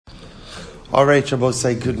All right, Shabbos,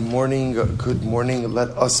 say good morning. Good morning. Let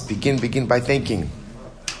us begin by thanking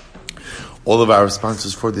all of our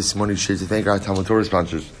sponsors for this morning. To thank our TALMUD TORAH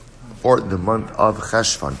sponsors for the month of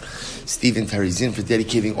Cheshvan. Steve and Teri Czinn for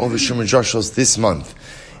dedicating all the Shuman Joshos this month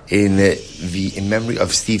in memory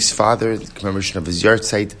of Steve's father, the commemoration of his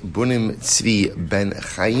Yahrzeit, Bunim Tzvi Ben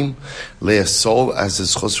Chaim, Leah Sol as a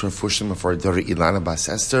zechus refuah for Ilana bas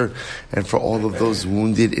Esther, and for all of those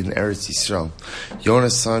wounded in Eretz Yisroel.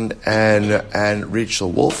 Yonason and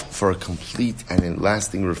Rachel Wolff for a complete and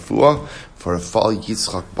lasting refuah for Refuel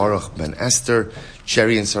Yitzchak Baruch ben Esther,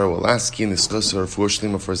 Cherry and Sora Wolasky, and the zechus refuah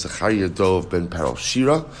sheleimah for Zecharya Dov ben Perel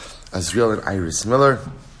Shira, Azriel and Iris Miller,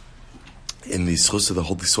 in the zechus of the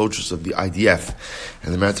holy soldiers of the IDF,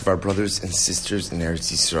 and the merit of our brothers and sisters in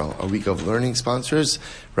Eretz Yisroel. A week of learning sponsors,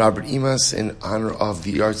 Robert Emas in honor of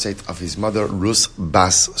the Yahrzeit of his mother, Rus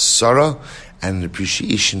Bas Sora, and an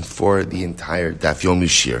appreciation for the entire Daf Yomi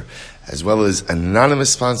shiur, as well as an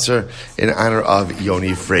anonymous sponsor in honor of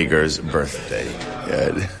Yoni Frager's birthday.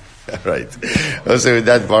 Good. All right. So with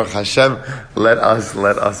that, Baruch Hashem, let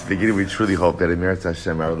us begin. We truly hope that in Meretz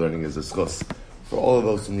Hashem our learning is a zechus for all of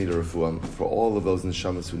those who need a refuah, for all of those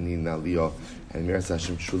neshamas who need an aliyah, and Meretz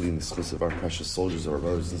Hashem truly in the zechus of our precious soldiers, of our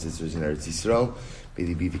brothers and sisters in Eretz Yisroel, may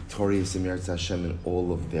they be victorious in Meretz Hashem in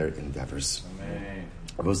all of their endeavors. Amen.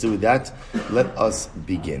 So with that, let us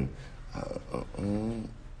begin.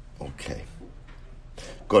 Okay.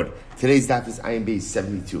 Good. Today's daf is Ayin Beis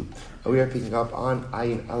 72. We are picking up on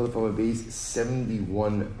Ayin Aleph Amud Beis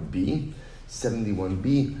 71b.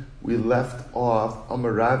 71b, we left off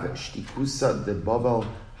Amarav Shtikusa de Bavel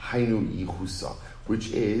Hainu Yichusa, which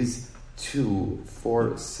is 2,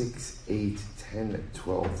 4, 6, 8, 10,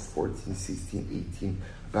 12, 14, 16, 18,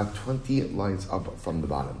 about 20 lines up from the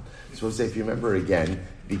bottom. So we'll say, if you remember again,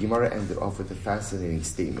 the Gemara ended off with a fascinating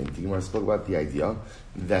statement. The Gemara spoke about the idea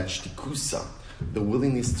that Shtikusa, the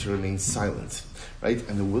willingness to remain silent, right,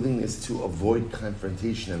 and the willingness to avoid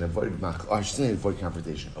confrontation and avoid machlokas,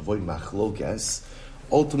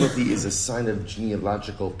 ultimately is a sign of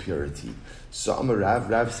genealogical purity. So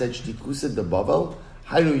Rav said, Shtikusa de Bavel,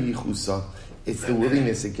 Hainu Yichusa. It's the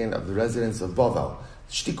willingness again of the residents of Bavel.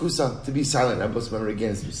 Shtikusa, to be silent. I must remember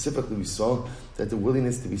again, specifically we saw that the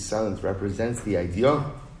willingness to be silent represents the idea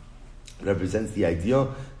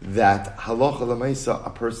that halacha l'maisa, a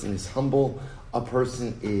person is humble, a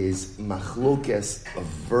person is machlokes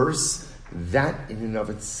averse. That in and of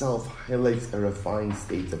itself highlights a refined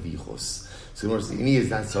state of yichus. So the Gemara is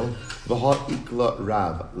that so? V'ha ikla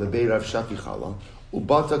Rav lebei Rav Shafi chala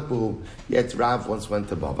ubatak b'hu. Yet Rav once went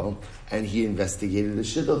to Bavel and he investigated the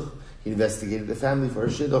shidduch. He investigated the family for a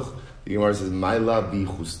shidduch. The Gemara says Maila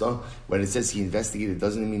bichusta. When it says he investigated, it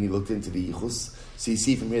doesn't mean he looked into the yichus. So you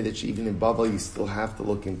see from here that even in Bavel you still have to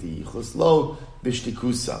look into yichus. Lo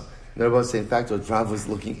bishtikusa. In fact, what Rav was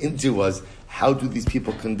looking into was, how do these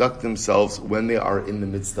people conduct themselves when they are in the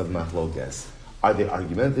midst of machlokas? Are they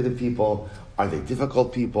argumentative people? Are they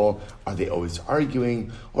difficult people? Are they always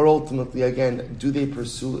arguing? Or ultimately, again, do they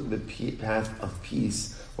pursue the path of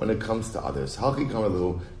peace when it comes to others? Halki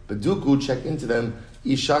kamalu, beduku, check into them,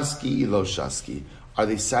 ishaski, iloshaski. Are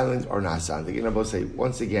they silent or not silent? Again, I will say,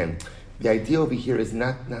 once again, the idea over here is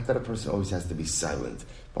not that a person always has to be silent.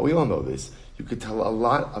 But we all know this. You could tell a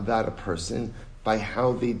lot about a person by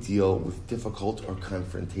how they deal with difficult or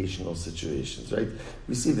confrontational situations, right?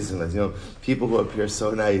 We see this in life, people who appear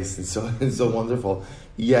so nice and so wonderful,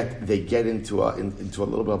 yet they get into a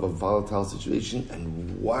little bit of a volatile situation,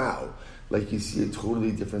 and wow, like you see a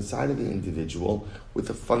totally different side of the individual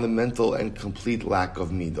with a fundamental and complete lack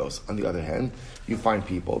of midos. On the other hand, you find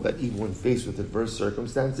people that even when faced with adverse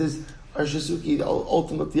circumstances are shasuki,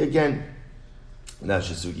 ultimately again, not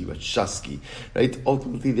shasuki, but shaski, right?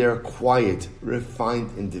 Ultimately, they're quiet,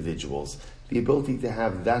 refined individuals. The ability to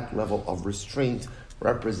have that level of restraint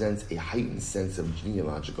represents a heightened sense of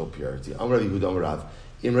genealogical purity. Amar Yehuda Amar Rav,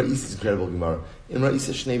 Imra Isa is incredible Gemara. Imra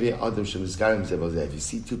Isa Shnei Adam Shem Zikarim Zebozeh. If you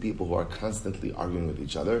see two people who are constantly arguing with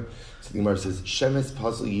each other, so the Gemara says, Shemes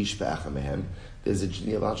Puzzle Yish Be'acha Mehem. There's a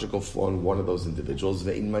genealogical flaw in one of those individuals.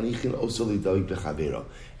 Ve'in Manichin Osoli David Bechavero.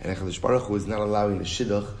 And HaKadosh Baruch Hu is not allowing the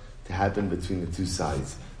shidduch to happen between the two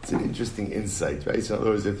sides. It's an interesting insight, right? So in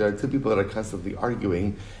other words, if there are two people that are constantly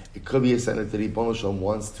arguing, it could be a sign that the Ribono Shalom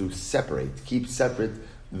wants to keep separate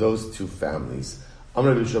those two families.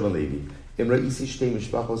 Amar Rabbi Shimon Levi. If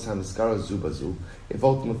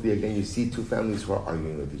ultimately again you see two families who are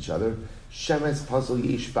arguing with each other,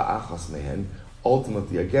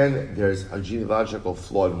 ultimately again there's a genealogical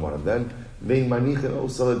flaw in one of them. And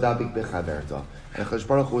Chaj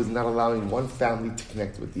Baruch Hu is not allowing one family to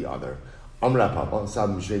connect with the other. Amra Papa, Sab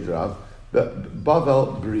Mishvei Rav,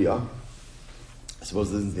 Bavel Bria,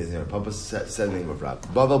 Suppose this is the Papa said the name of Rab.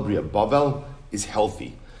 Bavel Bria. Bavel is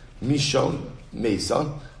healthy. Mishon,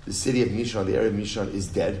 Mesa, the city of Mishon, the area of Mishon is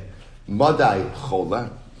dead. Madai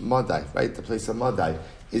Chola, Madai, right? The place of Madai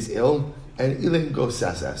is ill. And Ilim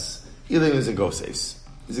Gosasas. Ilim is a Goses.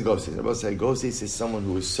 Is a Goses. I'm about to say Goses is someone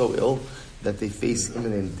who is so ill that they face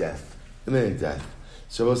imminent death. Imminent death.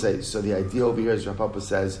 So I'm about to say, so the idea over here is Papa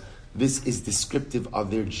says, this is descriptive of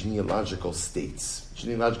their genealogical states,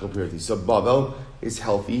 genealogical purity. So Bavel is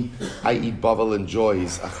healthy, i.e. Bavel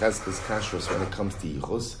enjoys a cheskas kashrus when it comes to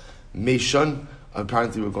yichus. Meshon,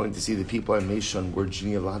 apparently we're going to see the people in Meshon were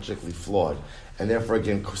genealogically flawed, and therefore,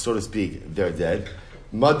 again, so to speak, they're dead.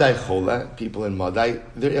 Madai Chola, people in Madai,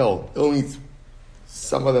 they're ill. Ill means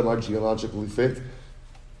some of them are genealogically fit,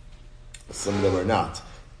 some of them are not.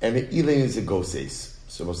 And the Ilim is a Goses.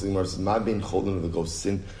 So most of the Gemara says, Ma bein Cholan of the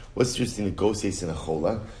Gosesin. What's interesting, the Goses in a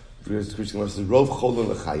Chola? The Gemara says, Rov Cholan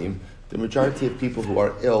l'chaim. The majority of people who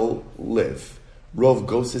are ill live. Rov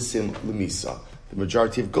Gosesin l'misa. The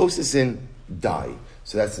majority of Gosesin die.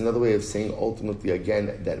 So that's another way of saying ultimately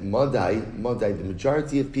again that Madai, the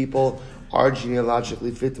majority of people are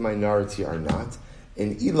genealogically fit, the minority are not.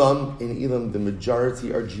 In Elam, the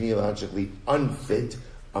majority are genealogically unfit,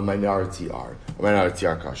 a minority are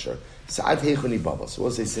kosher. So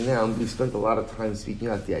we'll say, so now we've spent a lot of time speaking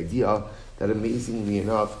about the idea that amazingly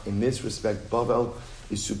enough, in this respect, Bavel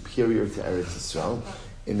is superior to Eretz Yisroel,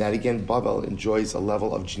 in that again, Bavel enjoys a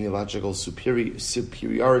level of genealogical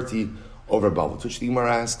superiority over Bavel. Which the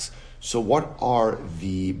Gemara asks, so what are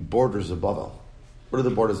the borders of Bavel? What are the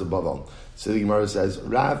borders of Bavel? So the Gemara says,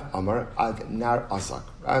 Rav Amar ad Nar Asak.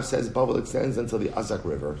 Rav says Bavel extends until the Asak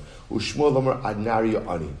River. Ushmuel Amar ad Nar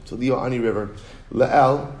Yoni. So the Yoni River.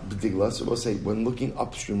 Le'el B'digla. So we'll say, when looking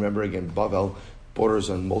upstream, remember again, Bavel borders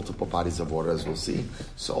on multiple bodies of water, as we'll see.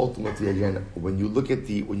 So ultimately, again, when you look at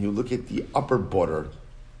the upper border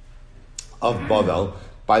of Bavel,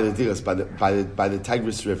 by the Diglas, by the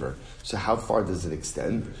Tigris River. So how far does it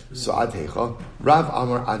extend? So ad Hecha, Rav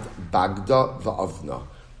Amar ad Bagda va'avna.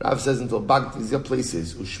 Rav says until Bagda, these are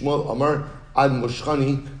places. Ushmuel Amar ad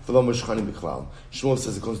Mushchani v'lo Mushchani b'klal. Shmuel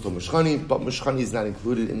says it comes to Mushchani, but Mushchani is not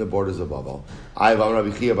included in the borders of Bavel. I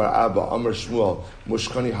Rabbi Chia bar Abba Amar Shmuel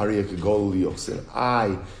Mushchani Hariya Kegol Yochsin.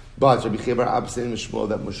 But Rabbi Chia bar Abba saying to Shmuel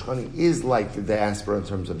that Mushchani is like the diaspora in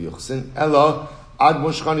terms of Yochsin. Ella ad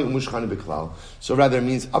Mushchani u'Mushchani b'klal. So rather it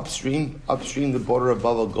means upstream, the border of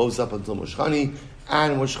Bavel goes up until Mushchani,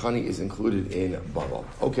 and Mushchani is included in Bavel.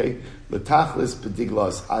 Okay, l'tachlis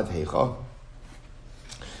pediglas ad hecha.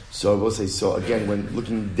 So we'll say, so again, when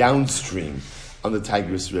looking downstream on the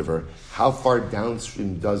Tigris River, how far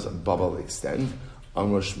downstream does Bavel extend?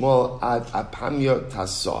 Amar Shmuel ad Apamya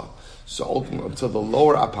Tasa. So ultimately until the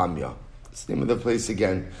lower Apamya. It's the name of the place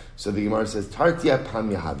again. So the Gemara says, Tarti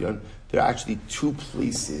Apamya Havyon. There are actually two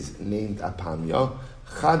places named Apamya.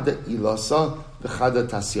 Chada Ilasa, the Chada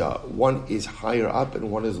Tasya. One is higher up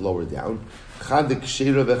and one is lower down. Chada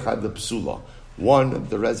Kshera, the Chada Psula. One,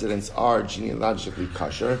 the residents are genealogically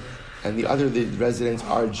kosher, and the other, the residents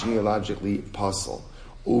are genealogically pasul.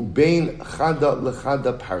 Ubein Chada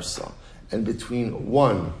lechada Parsa. And between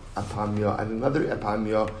one Apamya and another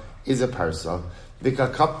Apamya is a Parsa.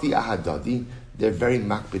 Vikakapti Ahadadi. They're very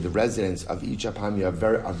makbid. The residents of each Apamya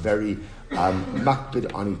are very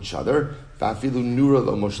makbid on each other.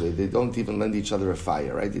 They don't even lend each other a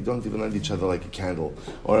fire, right? They don't even lend each other like a candle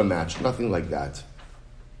or a match, nothing like that.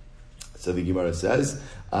 So the Gemara says,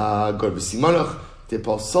 and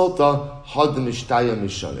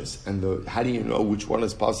how do you know which one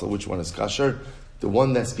is pasul, which one is kasher? The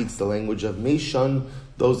one that speaks the language of Meshon,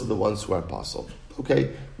 those are the ones who are pasul.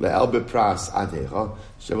 Okay, so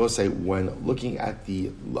I will say, when looking at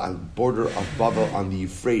the border of Bavel on the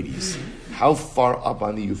Euphrates, how far up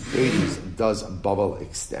on the Euphrates does Bavel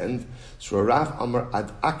extend? So Rav Amar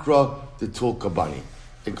ad Akra the Tulkabani.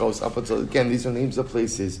 It goes up until, again, these are names of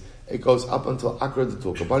places. It goes up until Akra the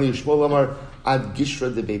Tulkabani. Shmuel Amar ad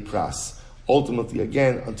Gishra de Beipras. Ultimately,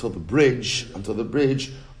 again, until the bridge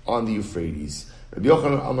on the Euphrates. Rabbi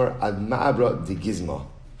Yochanan Amar ad Ma'abra de Gizma.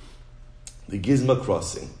 The Gizma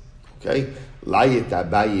crossing. Okay? Layet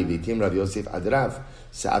Abaye v'tim Rav Yosef Adrav.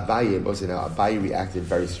 So Abaye reacted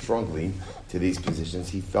very strongly to these positions.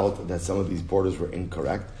 He felt that some of these borders were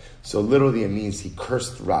incorrect. So literally it means he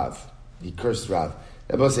cursed Rav.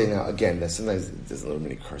 Now again, that sometimes it doesn't literally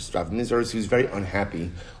mean he cursed Rav. In this verse, he was very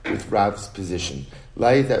unhappy with Rav's position.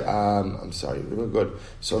 We're good.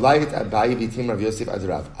 So Layet Abaye v'tim Rav Yosef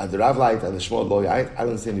Adrav. Adrav Layet ad Shmuel lo Yait. I don't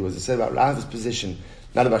understand. It was said about Rav's position,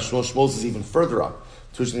 not about Shmuel. Shmuel's is even further up.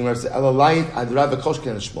 Rather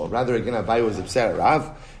again, Abaye was upset at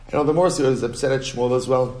Rav, and all the more so he was upset at Shmuel as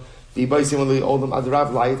well. The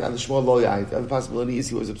other possibility is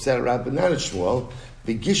he was upset at Rabbi, but not at Shmuel.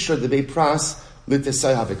 The Gishra the Bei Pras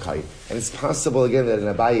Litesai Havikai. And it's possible again that in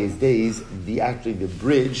Abaye's days, the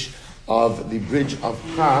bridge of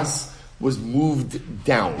Pras was moved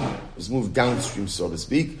down. It was moved downstream, so to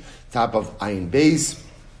speak. Top of Ayin Beis,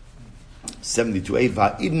 72a,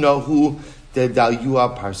 Va'idnahu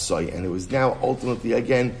Dedayua Parsoi. And it was now ultimately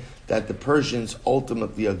again that the Persians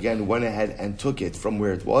ultimately again went ahead and took it from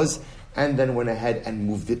where it was, and then went ahead and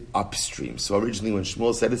moved it upstream. So originally when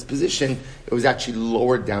Shmuel said his position, it was actually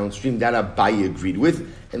lower downstream. That Abaye agreed with,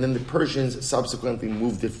 and then the Persians subsequently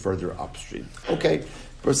moved it further upstream. Okay,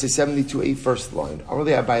 verse 72a, first line.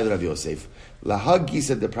 Amalei Abaye Rav Yosef. Lahag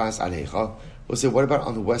Gisa de Pras Arecha. We'll say, what about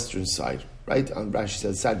on the western side? Right? On Rashi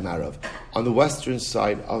says, Sad Marav. On the western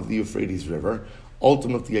side of the Euphrates River,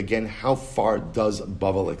 ultimately, again, how far does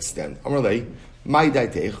Bavel extend? Amalei, my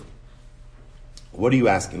daitech. What are you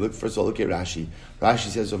asking? Look, first of all, look at Rashi. Rashi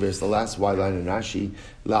says over here, it's the last wide line in Rashi.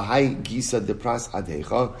 Lahai gisa de pras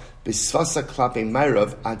adhecha, bisvasa klape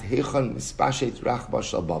mayrav adhechan mispashet rachba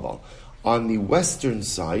shal Bavel. On the western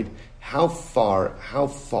side, how far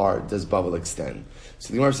does Bavel extend? So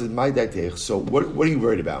the Gemara says, my daitech. So what are you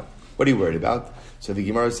worried about? What are you worried about? So the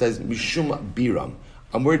Gemara says, mishum biram.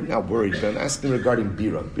 I'm not worried, but I'm asking regarding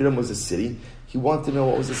Biram. Biram was a city. He wanted to know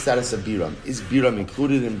what was the status of Biram. Is Biram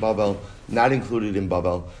included in Bavel? Not included in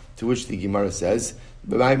Bavel? To which the Gemara says,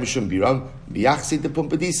 Biram,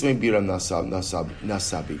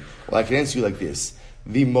 nasabi. Well, I can answer you like this.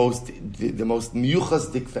 The most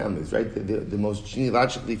miyuchasdik families, right? The most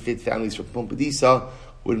genealogically fit families from Pumbedisa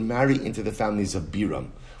would marry into the families of Biram,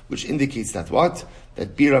 which indicates that what?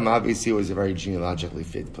 That Biram obviously was a very genealogically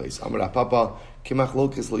fit place. Amar Papa,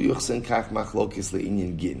 Kimachlokis lo yuchsen kach machlokis le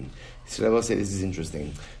inyan gin. So I will say this is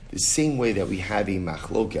interesting. The same way that we have a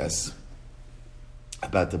machlokes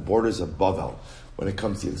about the borders of Bavel when it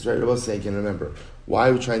comes to this, right? I will say again, remember, why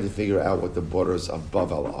are we trying to figure out what the borders of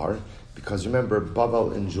Bavel are? Because remember,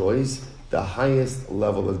 Bavel enjoys the highest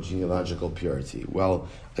level of genealogical purity. Well,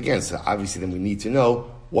 again, so obviously then we need to know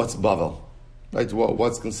what's Bavel. Right,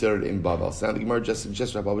 what's considered in Bavel? So now the Gemara just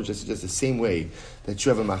suggests the same way that you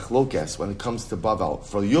have a machlokes when it comes to Bavel.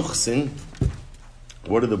 For Yuchsin,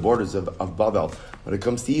 what are the borders of Bavel? When it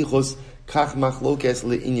comes to Yichus, kach machlokes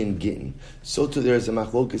le'inyan gin. So too there is a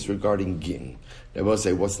machlokes regarding gin. I will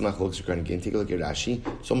say, what's the machlokes regarding gin? Take a look at Rashi.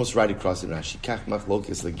 It's almost right across in Rashi. Kach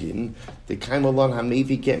machlokes le'gin. The kaimalon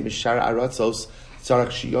hamevi get mishara aratzos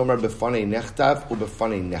tzarach shiyomar befanei nechtav u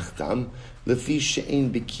befanei nechtam lefi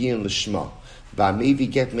she'ein bikiyin l'shma. Va'mevi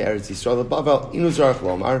get me Eretz Yisroel Bavel inuzarach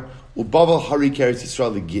lomar ubavel harik Eretz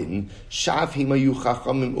Yisroel legin shav himayu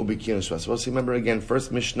chachamim ubikin shvas. Well, so remember again,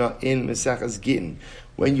 first Mishnah in Mesechas Gittin.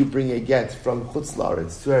 When you bring a get from Chutz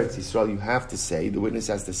La'aretz to Eretz Yisroel, you have to say, the witness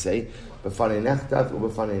has to say, b'fanei nechtav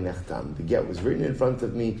u'b'fanei nechtam. The get was written in front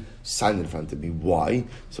of me, signed in front of me. Why?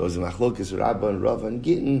 So it's a machlokes Rabba and Rav and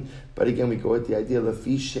Gittin. But again, we go with the idea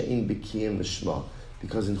lefi she'ein bikiyim l'shma.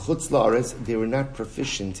 Because in Chutz La'aretz, they were not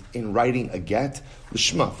proficient in writing a get,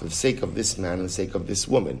 l'shma, for the sake of this man and the sake of this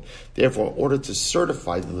woman. Therefore, in order to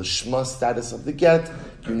certify the l'shma status of the get,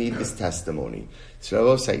 you need this testimony. So I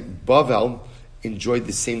will say, Bavel enjoyed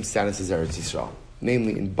the same status as Eretz Yisroel.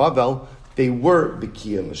 Namely, in Bavel, they were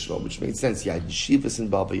B'kiyah l'shma, which made sense. You had yeshivas in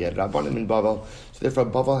Bavel, you had rabbanim in Bavel. So therefore,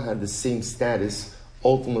 Bavel had the same status,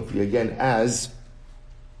 ultimately, again, as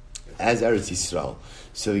Eretz Yisroel.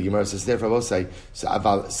 So the Gemara says, therefore, I will say, so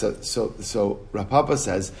Rapapa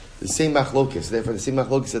says, the same machlokes, therefore the same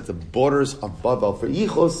machlokes at the borders of Bavel for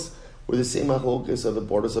Yichus were the same machlokes of the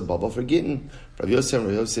borders of Bavel for Gittin. Rabbi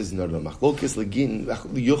Yosef says, no, machlokes l'gittin,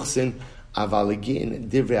 l'yuchsin, aval l'gittin,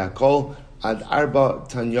 divrei hakol, ad arba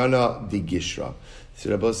tanyana di gishra. So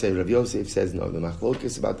Rabbi Yosef says, no, the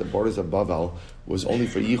machlokes about the borders of Bavel was only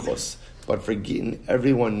for Yichus, but for Gittin,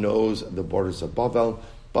 everyone knows the borders of Bavel.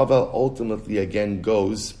 Bavel ultimately again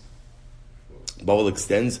Bavel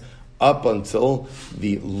extends up until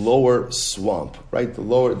the lower swamp, right? The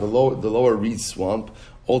lower reed swamp,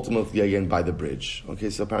 ultimately again by the bridge. Okay,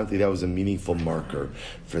 so apparently that was a meaningful marker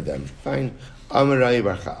for them. Fine.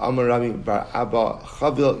 Amarami bar Abba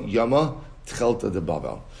Chavil Yama Tchelta de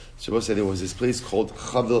Bavel. So we'll say there was this place called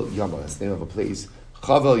Chavil Yama. That's the name of a place.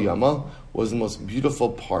 Chavil Yama was the most beautiful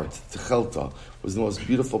part. Tchelta was the most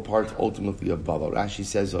beautiful part ultimately of Bavel. Rashi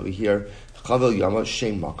says over here, Chavil Yama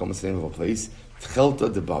Shem Makom, that's the name of a place.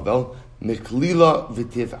 Tchelta de Bavel, Miklila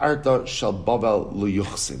v'tiv arta shal Bavel lo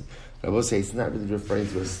yuchsin. I will say it's not really referring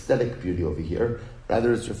to aesthetic beauty over here,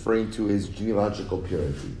 rather it's referring to his genealogical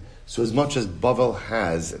purity. So as much as Bavel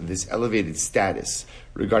has this elevated status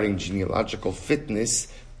regarding genealogical fitness,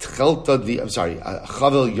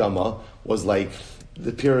 Chavel Yama was like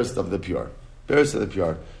the purest of the pure.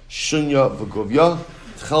 Shunya v'Guvya,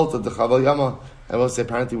 Tchelta de Chavel Yama. I will say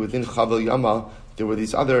apparently within Chavel Yama, there were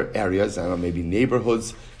these other areas, I don't know, maybe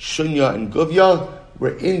neighborhoods. Shunya and Guvya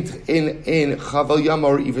were in Chavel Yama,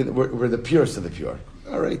 or even were the purest of the pure.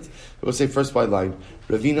 All right. We'll say first by line.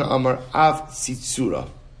 Ravina Amar Av Tzitzura.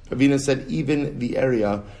 Ravina said even the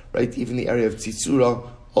area of Tzitzura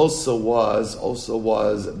also was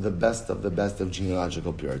the best of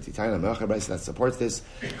genealogical purity. That supports this.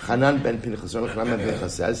 Hanan ben Pinchas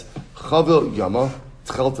says Chavel Yama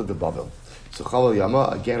Tchelta de Bavel. So Chavel Yama,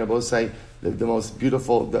 again, I will say the most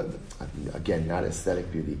beautiful, again, not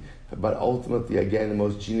aesthetic beauty, but ultimately, again, the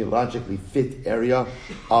most genealogically fit area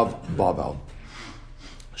of Bavel.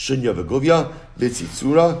 Shunya v'Guvya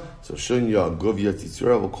v'Tzitzura. So Shunya, Guvya,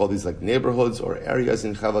 Tzitzura, we'll call these like neighborhoods or areas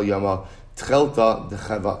in Chavel Yama. Tchelta de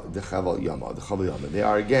Chavel Yama. They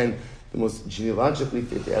are, again, the most genealogically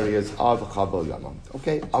fit areas of Chavel Yama.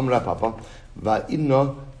 Okay, Amra Papa.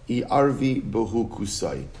 Va'inna i'arvi behu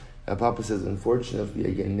kusai. Papa says, unfortunately,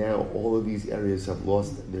 again, now all of these areas have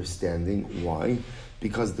lost their standing. Why?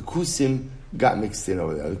 Because the Kusim got mixed in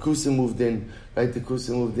over there. The Kusim moved in, right? The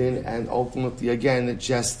Kusim moved in, and ultimately, again, it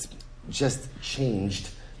just changed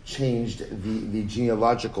the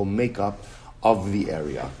genealogical makeup of the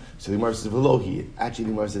area. So the Gemara says, Velohi. Actually,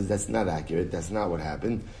 the Gemara says that's not accurate. That's not what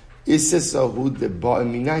happened. Isesahu de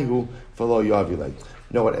ba'aminahu velo yavilai.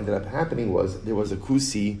 No, what ended up happening was there was a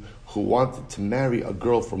Kusi who wanted to marry a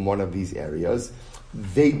girl from one of these areas.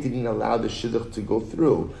 They didn't allow the shidduch to go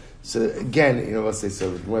through. So again, what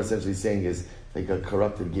we're essentially saying is like a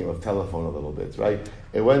corrupted game of telephone a little bit, right?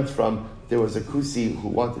 It went from there was a Kusi who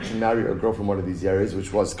wanted to marry a girl from one of these areas,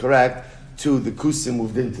 which was correct, to the Kusim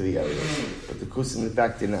moved into the areas. But the Kusim, in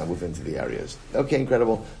fact, did not move into the areas. Okay,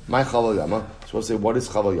 incredible. My Chavel Yama. So we'll say, what is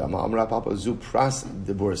Chavel Yama? Amra Papa Zu Pras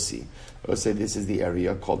de Borsi. We'll say this is the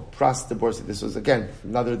area called Pras de Borsi. This was, again,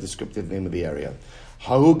 another descriptive name of the area.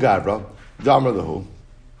 Hahu Gavra, Damar Lahu.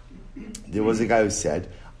 There was a guy who said,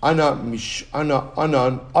 Ana min Shot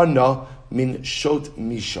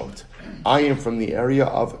Mishot. I am from the area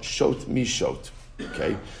of Shot Mishot.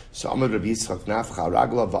 Okay, so Amar Rabbi Yitzchak Nafcha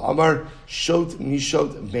Ragla va'Amar Shot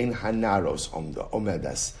Mishot Ben Hanaros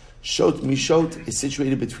Omedas. Shot Mishot is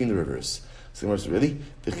situated between the rivers. So the Gemara says, really?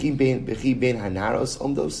 Bechi Ben Hanaros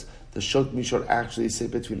Omdos. The Shot Mishot actually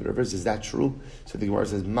sit between the rivers. Is that true? So the Gemara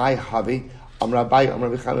says, My Havi Amar Rabbi Amar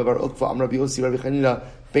Rabbi Chaim Bar Ukva Amar Rabbi Yossi Rabbi Chanina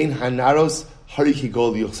Ben Hanaros Harichi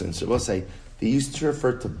Gol Yuchsin. So we'll say they used to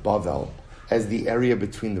refer to Bavel as the area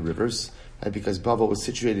between the rivers. Right, because Bavel was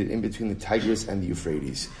situated in between the Tigris and the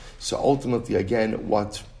Euphrates. So ultimately, again,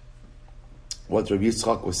 what Rabbi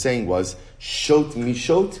Yitzchak was saying was, Shot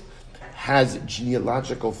Mishot has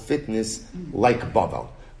genealogical fitness like Bavel,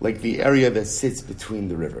 like the area that sits between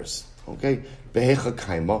the rivers. Okay? Behecha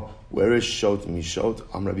Kaima, where is Shot Mishot?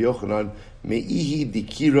 Am Rabbi Yochanan, Me'ihi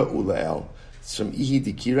Dikira Ulael. It's from Ihi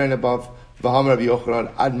Dikira and above. V'ham Rabbi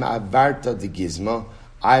Yochanan, Ad Ma'avarta de Gizma.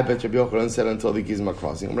 I bet Rabbi Yochanan said until the Gizma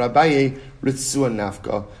crossing. Rabbi Ritzua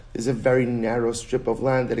Nafka. There's a very narrow strip of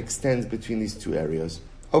land that extends between these two areas.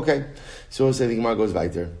 Okay, so we'll say the Gemara goes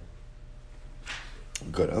weiter.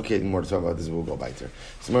 Good. Okay, more to talk about this. We'll go weiter.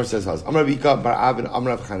 So Gemara says, Amar Vika Bar Av and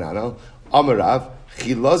Amar Rav Chananel. Amar Rav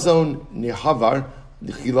Chilazon Nihavar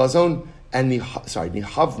Chilazon and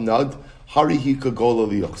Nihavnad Harihi Kagola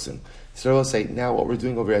Liyoksin. So we'll say now what we're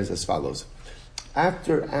doing over here is as follows.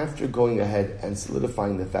 After going ahead and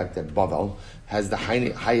solidifying the fact that Bavel has the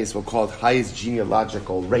highest, we'll call it highest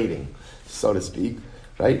genealogical rating, so to speak,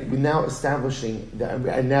 right? We're now establishing that,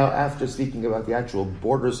 and now after speaking about the actual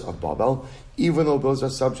borders of Bavel, even though those are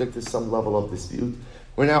subject to some level of dispute,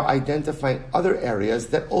 we're now identifying other areas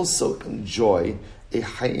that also enjoy a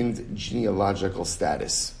heightened genealogical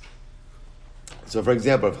status. So, for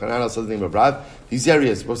example, if Hananel says the name of Rav, these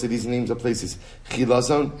areas, we'll say these names of places.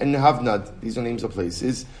 Chilazon and Nehavnad, these are names of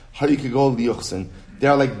places. Harikagol Liyuchsen, they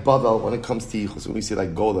are like Bavel when it comes to Yichus. When we say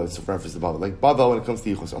like Gola, it's a reference to Bavel. Like Bavel when it comes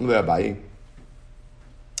to Yichus.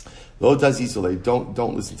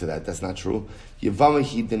 Don't listen to that. That's not true.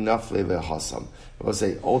 Yevamahi denafle lehasam. We'll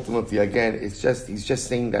say ultimately again. He's just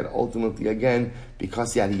saying that ultimately again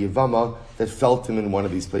because he had a yevama that felt him in one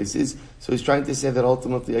of these places. So he's trying to say that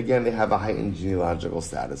ultimately again they have a heightened genealogical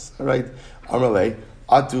status. All right, Amarle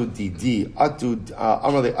atu didi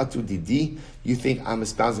Amarle atu didi. You think I'm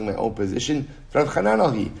espousing my own position? Rav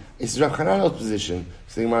Chananel it's Rav Chananel's position.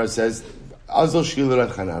 So the Gemara says. Azol Shilu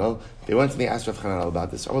Rav Chananel. They went and they asked Rav Chananel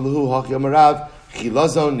about this. Amalahu Haki Amarav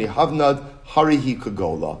Chilazon Nihavnad Harihi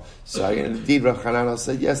Kagola. So indeed Rav Chananel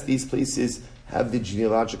said, yes, these places have the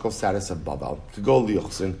genealogical status of Babel. To go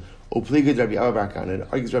liuchsin, upligid Rabbi Abba Bar Kahana,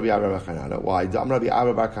 argues Rabbi Abba Bar Kahana. Why? Dam Rabbi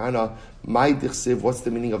Abba Bar Kahana, my dichsiv, what's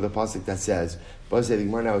the meaning of the pasuk that says, but the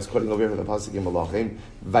Gemara now is quoting over here from the pasuk in Malachim,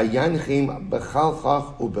 Vayanchim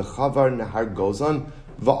bechalchach ubechavar nahar gozan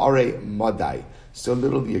va'are madai. So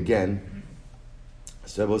literally again,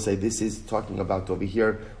 so I will say this is talking about over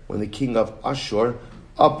here when the king of Ashur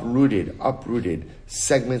uprooted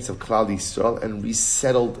segments of Klal Yisrael and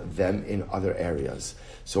resettled them in other areas.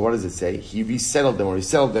 So what does it say? He resettled them in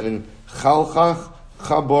Chalchach,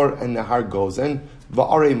 Chabor, and Nahar Gozen,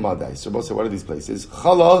 Va'are Madai. So we'll say, what are these places?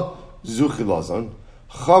 Chala, Zu Chilazon,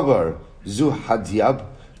 Chabar, Zu Hadiab,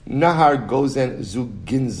 Nahar Gozen, Zu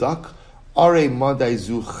Ginzak, Are Madai,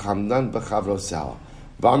 Zu Chamnan, V'chavrosel.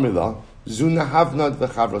 V'amrila, Zu Nahavnad,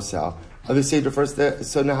 V'chavrosel. Other sage refers to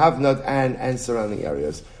so Nahavnad and surrounding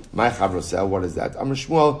areas. My Chavrosel, what is that? Amr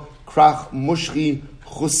Shmuel, Krach, Mushchi,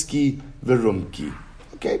 Chuski, Verumki.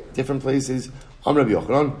 Okay, different places. Amr Rabbi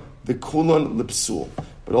Yochanan, the Kulon Lipsul.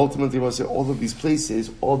 But ultimately, we'll say all these places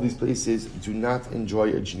do not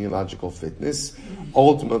enjoy a genealogical fitness.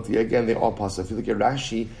 Ultimately, again, they all pass. So if you look at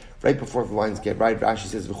Rashi, right before the lines get right, Rashi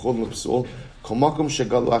says, V'chol Lipsul, Komakum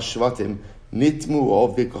Shegalu Ashvatim, Nitmu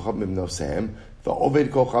Ov V'kochab Mimnosehem, V'oved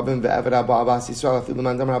Kochabim V'eved Abba Abbas Yisrael Afilu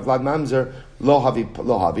Mandam Havlad Mamzer Lo Havi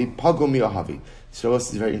Pagum Yohavi. So this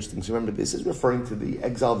is very interesting. So remember, this is referring to the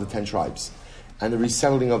exile of the 10 tribes and the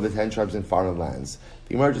resettling of the 10 tribes in foreign lands.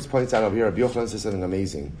 The Gemara just points out over here, Rabbi Yochanan says something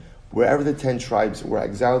amazing. Wherever the 10 tribes were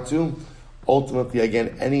exiled to, ultimately,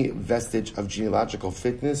 again, any vestige of genealogical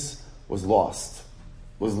fitness was lost.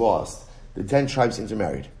 The 10 tribes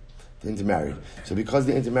intermarried. So because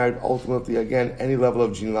they intermarried, ultimately, again, any level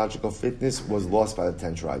of genealogical fitness was lost by the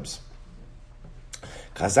 10 tribes.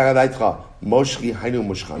 So is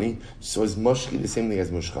Moshchi the same thing as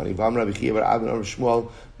Moshchani?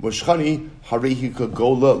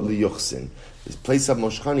 This place of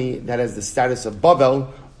Moshchani that has the status of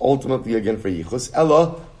Babel, ultimately again for Yichus.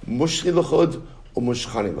 Ella Moshchi l'chod or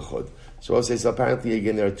Moshchani l'chod. So I'll say, so apparently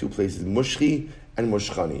again there are two places, Moshchi and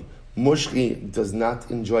Moshchani. Moshchi does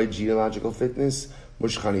not enjoy genealogical fitness,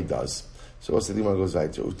 Moshchani does. So also the Gemara goes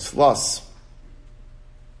right to Utzlas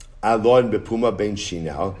Alon Bepuma Ben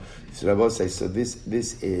Shinal. So Rabbi says, so this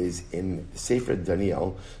is in Sefer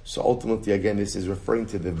Daniel. So ultimately, again, this is referring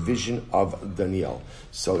to the vision of Daniel.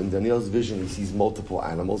 So in Daniel's vision, he sees multiple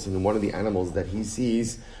animals, and in one of the animals that he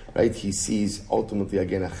sees, right, he sees ultimately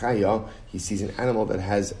again a chaya. He sees an animal that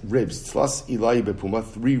has ribs. Tlas Ilai Bepuma,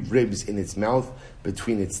 3 ribs in its mouth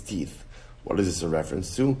between its teeth. What is this a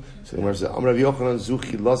reference to? So the Gemara says, Amar Rabbi Yochanan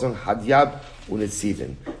Zuchi Lazon Hadyab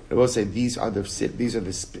Unitzivin. I will say these are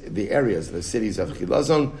the areas, the cities of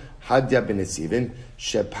Chilazon, Hadyab and Nitzivin,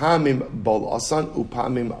 Shepamim Bal Asan,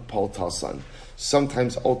 Upamim Paltasan.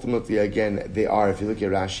 Sometimes, ultimately, again, they are. If you look at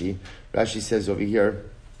Rashi says over here,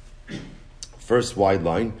 first wide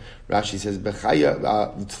line, Rashi says, Bechaya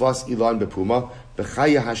Tlas Ilan Bepuma,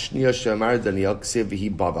 Bechaya Hashniya Shemar Daniel Ksev V'hi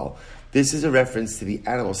Babel. This is a reference to the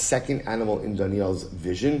animal, second animal in Daniel's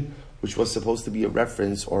vision, which was supposed to be a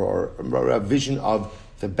reference or a vision of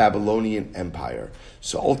the Babylonian Empire.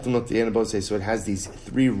 So ultimately, Annabelle says, so it has these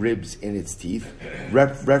 3 ribs in its teeth,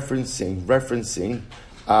 referencing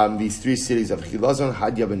these 3 cities of Chilazon,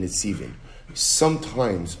 Hadyab, and Nitzivin.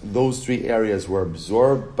 Sometimes those 3 areas were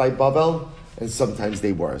absorbed by Babel, and sometimes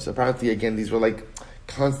they were. So apparently, again, these were like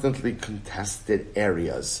constantly contested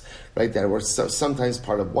areas, right? That were sometimes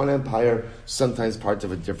part of one empire, sometimes part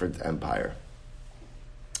of a different empire.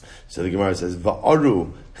 So the Gemara says,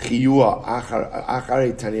 "Va'aru chiyua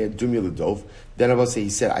achare tanya dumya ledov." Then I will say, he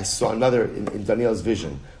said, I saw another in Daniel's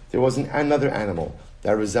vision. There was another animal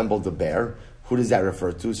that resembled a bear. Who does that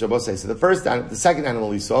refer to? So I will say, so the second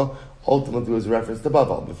animal he saw ultimately was a reference to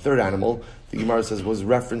Babel. The third animal, the Gemara says, was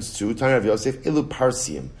reference to Tanya Rav Yosef ilu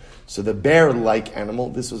parsiim. So the bear-like animal,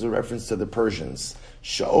 this was a reference to the Persians.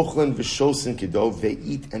 Sha'ochlan v'shosin kidov, they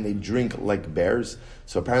eat and they drink like bears.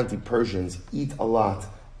 So apparently Persians eat a lot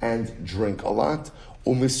and drink a lot.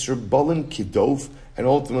 Umisrbalin kidov, and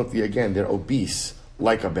ultimately again they're obese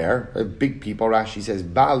like a bear. Big people. Rashi says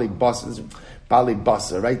bali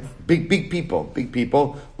basa, right? Big people.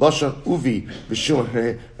 Lashon uvi v'shum.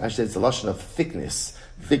 Rashi says it's a lashon of thickness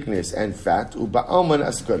and fat. Uba'alman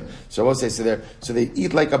askud. So I will say, so they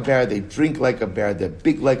eat like a bear, they drink like a bear, they're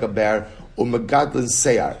big like a bear. Umagadlin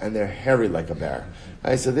seyar, and they're hairy like a bear.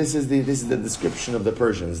 Right, so this is the description of the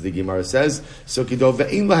Persians. The Gemara says, so kidov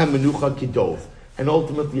ve'im lahem menucha kidov, and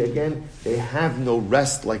ultimately again they have no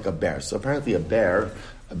rest like a bear. So apparently a bear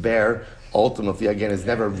ultimately again is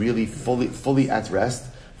never really fully at rest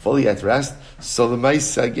fully at rest. So the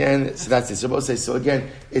mice again. So that's it. So both say. So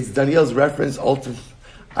again, it's Daniel's reference.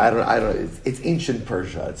 I don't. It's ancient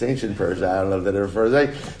Persia. I don't know that it refers.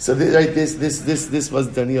 Right? So this was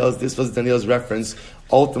Daniel's. This was Daniel's reference.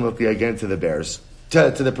 Ultimately, again to the bears,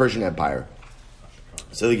 to the Persian Empire.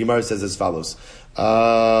 So the Gemara says as follows.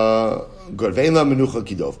 Good. Ve'ela menucha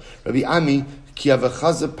kidov. Rabbi Ami ki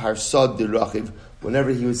avachaza parsad derachiv.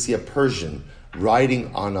 Whenever he would see a Persian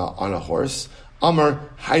riding on a horse, Amar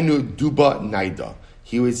hainu duba naida.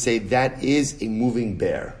 He would say that is a moving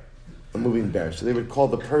bear. A moving bear. So they would call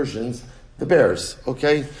the Persians the bears.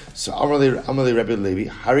 Okay? So Amarle Rabbi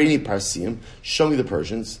Levi, Harini Parsim, show me the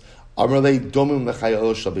Persians. Amarle Domim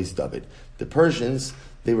Lechayol Shabes David. The Persians,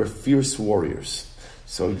 they were fierce warriors.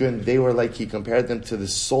 So again, they were like, he compared them to the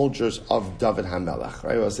soldiers of David HaMelech,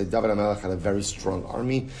 right? I would say David HaMelech had a very strong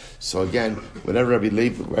army. So again, whenever Rabbi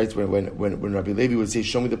Levi, right, when Rabbi Levi would say,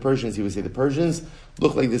 show me the Persians, he would say, the Persians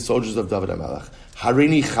look like the soldiers of David HaMelech.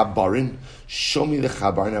 Harini Chabarin, show me the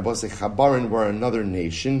Chabarin. I would say Chabarin were another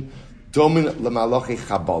nation. Domin Lamalachi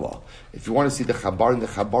Chabala. If you want to see the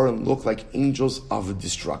Chabarin look like angels of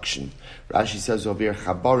destruction. Rashi says over here,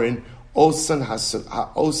 Chabarin, Osan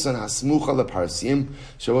hasmucha leparsim.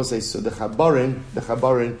 So we'll say, so the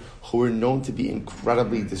Chabarin, who were known to be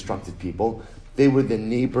incredibly destructive people, they were the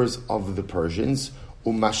neighbors of the Persians.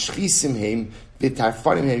 Umashchisim heim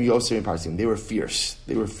v'tarfarim heim yoserim parsim. They were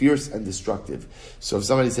fierce and destructive. So if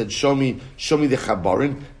somebody said, show me the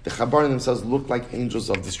Chabarin themselves looked like angels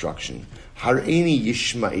of destruction. Hareini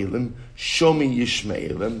Yishmaelim, show me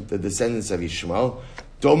Yishmaelim, the descendants of Yishmael.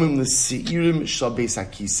 Domim l'seirim shal beis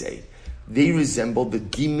hakisei. They resemble the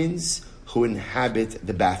demons who inhabit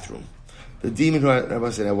the bathroom. The demon who,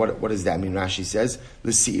 what does that mean? Rashi says,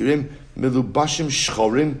 l'seirim milubashim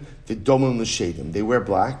shchorim v'domim l'shedim. They wear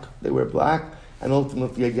black, and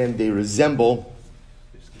ultimately again they resemble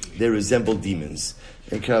demons.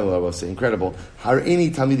 Incredible, I will say, incredible.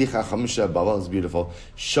 Hareini tamidi chacham Bavel is beautiful.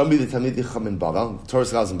 Show me the tamidi chacham in Bavel, the Torah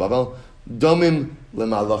scholars in Bavel. Domim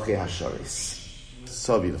lemalachi hasharis.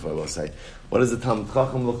 So beautiful, I will say. What does the Talmud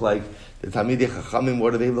Chacham look like? The Talmidei Chachamim,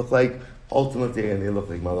 what do they look like? Ultimately, again, they look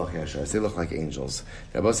like Malachi Hasharis. They look like angels.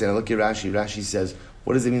 Now, I look at Rashi. Rashi says,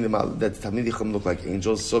 what does it mean that the Talmidei Chachamim look like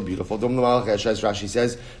angels? So beautiful. Dom Malachi Hasharis, Rashi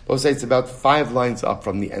says. Both say it's about 5 lines up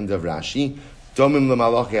from the end of Rashi. Domim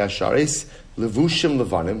Malachi Hasharis, Levushim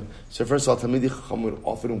Levanim. So first of all, Talmidei Chachamim would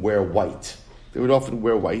often wear white.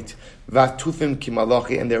 Vatufim ki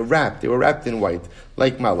malachi, and they're wrapped. They were wrapped in white,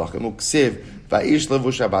 like malachi. Muksiv va'ish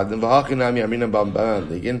levush abadim v'hachinami aminam b'am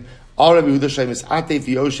ligin. All Rabbi Yehuda Shem is atei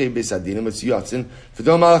v'yoshei b'sadinim. It's Yatzin.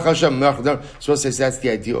 V'dom malach Hashem mechdar. So it says that's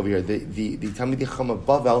the idea over here. The Talmidei Chacham of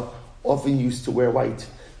Bavel often used to wear white.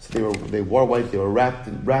 So they wore white. They were wrapped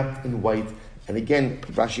in white. And again,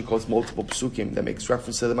 Rashi calls multiple psukim that makes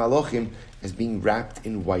reference to the Malachim as being wrapped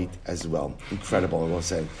in white as well. Incredible, I will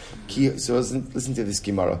say. So listen to this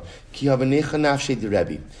Gemara. Ki havanecha nafshei de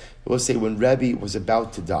Rabbi. It will say when Rabbi was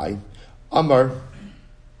about to die, Amar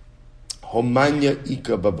Homanya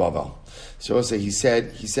Ika Babavel. So it will say he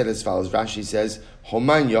said as follows. Rashi says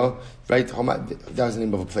Homanya, right? That was the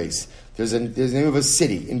name of a place. There's the name of a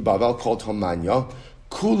city in Bavel called Homanya.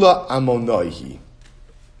 Kula Amonoihi.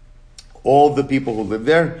 All the people who live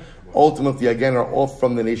there, ultimately, again, are all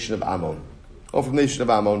from the nation of Ammon.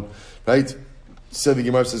 Right? So the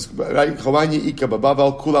Gemara says, right? Chavanya Ika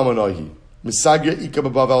Babavel, Kula Amonoihi. Misagria Ika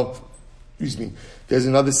Babavel, there's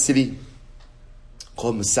another city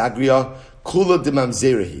called Misagria, Kula de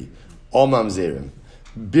Mamzerehi, all Mamzerim.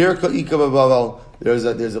 Birka Ika Babavel,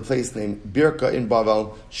 there's a place named Birka in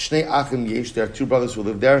Bavel, Shnei Achim Yesh, there are 2 brothers who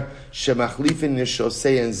live there, Shemachlifin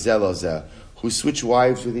Nishosei and Zelozeh, who switch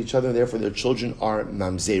wives with each other, and therefore their children are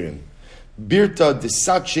mamzerim. Birta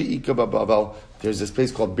desache ika bavel. There's this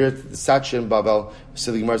place called Birta desache in Bavel.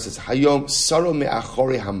 So the Gemara says, Hayom saro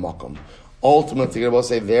me'achori hamakom. Ultimately, I will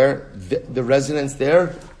say the residents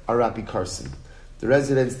there are Rabbi Carson. The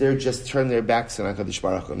residents there just turn their backs on HaKadosh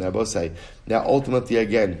Baruch Hu. I will say, now ultimately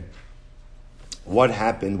again, what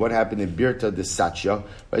happened in Birta desache,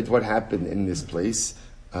 right? What happened in this place?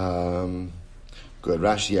 Good,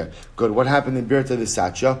 Rashi, yeah. Good. What happened in Birta de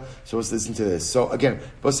Satya? So let's listen to this. So again,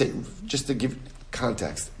 let's say, just to give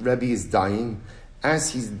context, Rebbe is dying.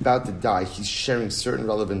 As he's about to die, he's sharing certain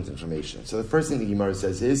relevant information. So the first thing the Gemara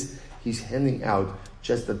says is, he's handing out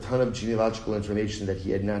just a ton of genealogical information that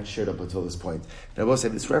he had not shared up until this point. And I will say,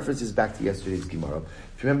 this references back to yesterday's Gemara.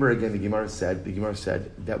 If you remember again, the Gemara said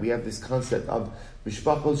that we have this concept of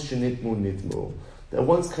Mishpachos Shenitmu Nitmu. That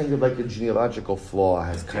once kind of like a genealogical flaw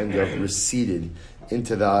has kind of receded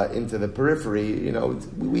into the periphery, we're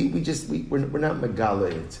not megala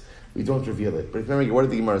it. we don't reveal it. But remember, what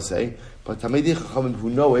did the Gemara say? But Talmidei Chachamim who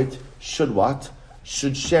know it should what?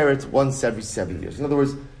 Should share it once every 7 years. In other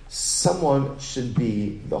words, someone should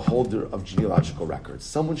be the holder of genealogical records.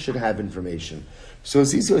 Someone should have information. So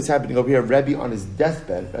see what's happening over here. Rabbi on his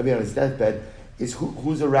deathbed is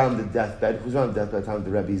who's around the deathbed? Who's around the deathbed at the time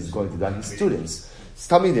the Rabbi is going to die? His students.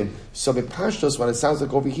 Talmidim. So B'Pashtos, what it sounds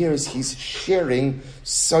like over here is he's sharing,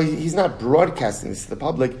 so he's not broadcasting this to the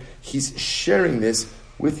public, he's sharing this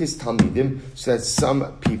with his Talmidim so that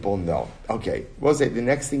some people know. Okay, what was it? The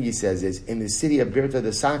next thing he says is, in the city of Birta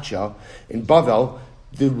de Sacha, in Bavel,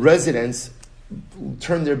 the residents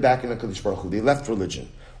turned their back on the Kadosh Baruch Hu. They left religion.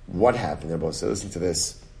 What happened there, both? So listen to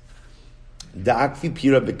this. Da'akvi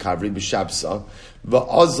pira bekavri b'shabsa,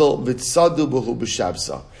 va'azal v'tzadu b'hu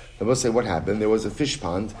b'shabsa. I will say what happened. There was a fish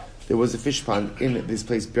pond. There was a fish pond in this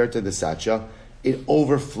place, Birta de Sacha. It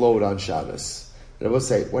overflowed on Shabbos. And I will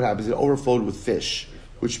say what happens. It overflowed with fish,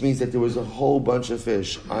 which means that there was a whole bunch of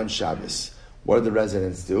fish on Shabbos. What did the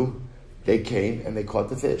residents do? They came and they caught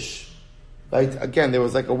the fish. Right? Again, there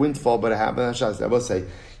was like a windfall, but it happened on Shabbos. I will say,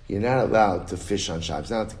 you're not allowed to fish on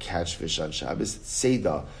Shabbos. You're not allowed to catch fish on Shabbos.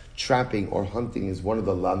 Seidah, trapping or hunting is one of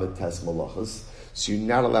the Lamed Tes Malachos. So you're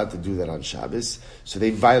not allowed to do that on Shabbos. So they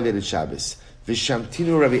violated Shabbos.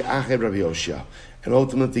 Vishamtinu Rabbi Achad Rabbi Oshia. And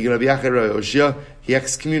ultimately, Rabbi Achad Rabbi Oshia, he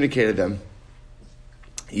excommunicated them.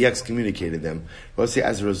 We'll say,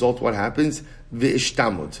 as a result, what happens?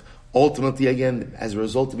 V'ishtamud. Ultimately, again, as a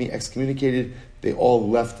result of being excommunicated, they all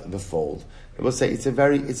left the fold. I will say it's a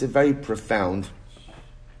very profound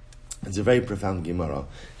Gemara,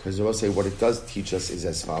 because I will say what it does teach us is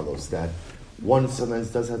as follows: that one sometimes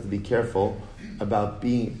does have to be careful about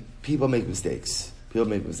people make mistakes. People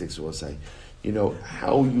make mistakes. We'll say,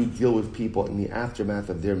 how you deal with people in the aftermath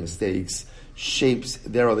of their mistakes shapes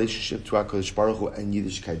their relationship to HaKadosh Baruch Hu and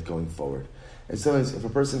Yiddishkeit going forward. And sometimes if a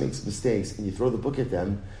person makes mistakes and you throw the book at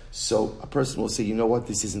them, so a person will say, you know what,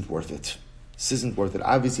 this isn't worth it. This isn't worth it.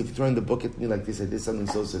 Obviously, if you're throwing the book at me like this, I did something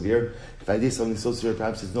so severe. If I did something so severe,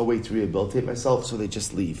 perhaps there's no way to rehabilitate myself, so they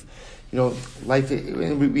just leave. Life,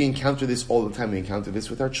 we encounter this all the time. We encounter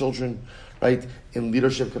this with our children, right? In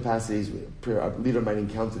leadership capacities, a leader might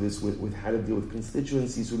encounter this with how to deal with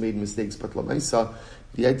constituencies who made mistakes. But Lamaisa,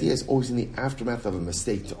 the idea is always in the aftermath of a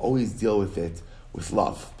mistake to always deal with it with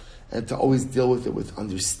love. And to always deal with it with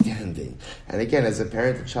understanding. And again, as a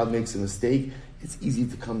parent, a child makes a mistake, it's easy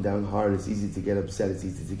to come down hard, it's easy to get upset, it's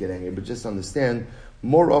easy to get angry. But just understand,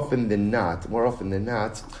 more often than not,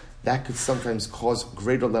 that could sometimes cause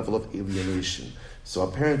greater level of alienation. So a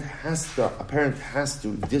parent has to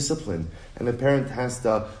discipline, and a parent has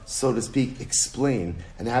to, so to speak, explain,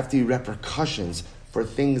 and there have to be repercussions for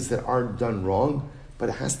things that are done wrong, but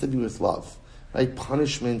it has to be with love. Right?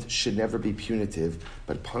 Punishment should never be punitive,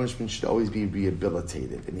 but punishment should always be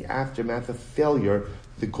rehabilitative. In the aftermath of failure,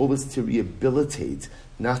 the goal is to rehabilitate,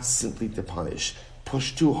 not simply to punish.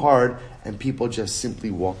 Push too hard, and people just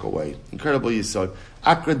simply walk away. Incredible Yisod.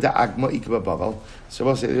 Akra da Agma Ikba Bavel. So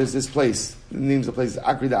we'll say there's this place. The name's the place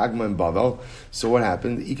Akra da Agma in Bavel. So what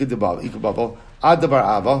happened? Ikba Bavel.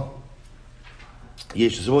 Adabar Ava.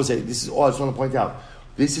 Yes. So we'll say this is all. I just want to point out.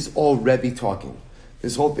 This is all Rebbe talking.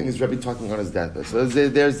 This whole thing is Rebbe talking on his deathbed. So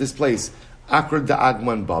there's this place, Akra da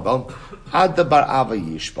Agman Babel, Adabar Ava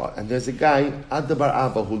Yishba, and there's a guy, Adabar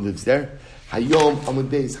Ava, who lives there. Hayom Amud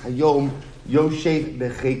Beis, Hayom Yoshev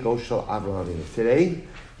Becheko Shel Avram Avinu. Today,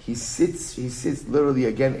 he sits literally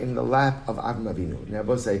again in the lap of Avram Avinu. Now, I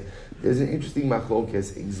will say, there's an interesting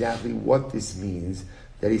machlokes exactly what this means,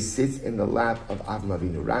 that he sits in the lap of Avram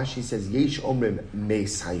Avinu. Rashi says, Yesh Omrim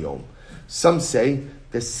Meis Hayom. Some say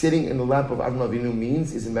that sitting in the lap of Avram Avinu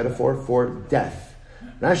is a metaphor for death.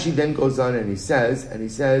 Rashi then goes on and he says,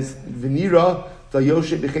 V'nira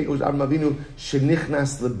Yoshe b'chekos Avram Avinu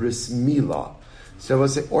shenichnas lebris milah. So I will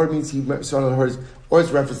say, or it means or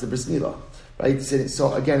it's reference to bris milah, right?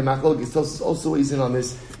 So again, machlokes also weighs in on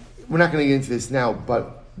this. We're not going to get into this now,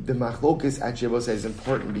 but the machlokes actually I will say is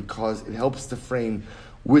important because it helps to frame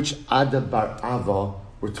which Adabar Ava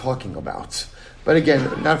we're talking about. But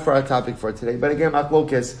again, not for our topic for today. But again,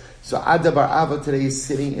 machlokes. So Adabar Ava today is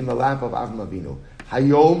sitting in the lap of Avram Avinu.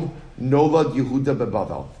 Hayom Nolad Yehuda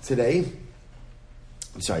beBavel. Today,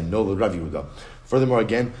 Nolad Rav Yehuda. Furthermore,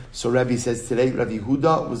 again, so Rabbi says today Rav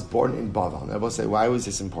Yehuda was born in Bavel. And I will say, why was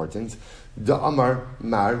this important? Da Amar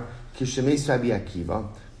Mar Kishemes Rabbi Akiva.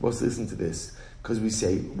 Let's listen to this because we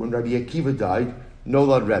say when Rabbi Akiva died,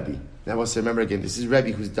 Nolad Rabbi. Now, I will say, remember again, this is Rabbi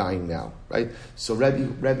who's dying now, right? So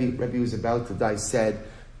Rabbi was about to die, said,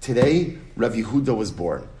 today, Rav Yehuda was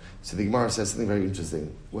born. So the Gemara says something very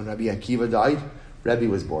interesting. When Rabbi Akiva died, Rabbi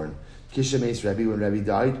was born. Kishemes Rabbi, when Rabbi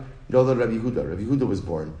died, Nolad Rabbi Huda. Rabbi Huda was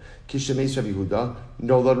born. Kishemes Rabbi Huda,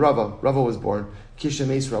 Nolad Rava. Rava was born.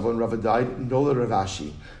 Kishemes Rava, when Rava died, Nolad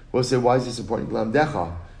Ravashi. We'll say, why is this important?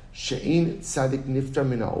 Glamdecha, She'in Tzadik Niftar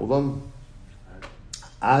Min HaOlam,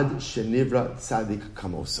 Ad Shenivra Tzadik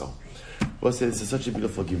Kamoso. We'll say, this is such a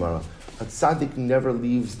beautiful Gemara. A tzaddik never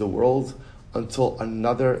leaves the world until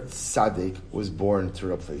another tzaddik was born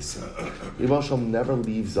to replace him. Yibal Shalom never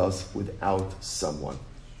leaves us without someone.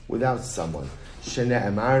 Without someone. Shene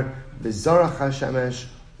Emar, V'zarach HaShemesh,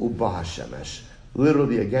 Uba HaShemesh.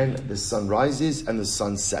 Literally, again, the sun rises and the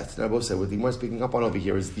sun sets. And I will say, what the Gemara is picking up on over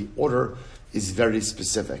here is the order is very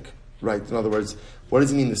specific. Right? In other words, what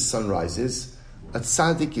does it mean the sun rises? A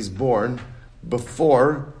tzaddik is born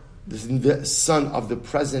before the sun of the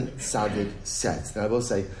present tzaddik sets. Now I will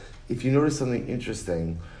say, if you notice something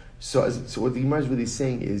interesting, so what the Gemara is really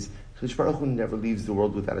saying is, Kadosh Baruch Hu never leaves the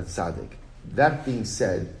world without a tzaddik. That being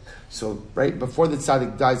said, so right before the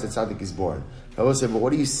tzaddik dies, the tzaddik is born. I will say, but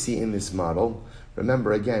what do you see in this model?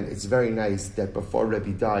 Remember, again, it's very nice that before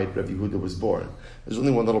Rabbi died, Rabbi Huda was born. There's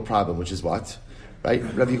only one little problem, which is what? Right?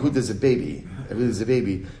 Rabbi Huda is a baby. Rabbi Huda is a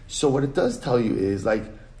baby. So what it does tell you is, like,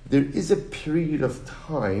 there is a period of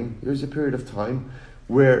time,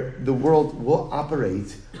 where the world will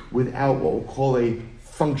operate without what we'll call a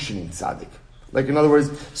functioning tzaddik. Like, in other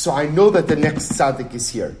words, so I know that the next tzaddik is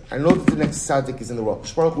here. I know that the next tzaddik is in the world.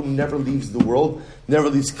 Kadosh Baruch Hu never leaves the world, never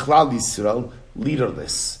leaves Klal Yisrael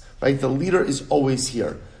leaderless. Right? The leader is always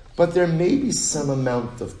here. But there may be some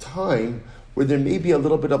amount of time where there may be a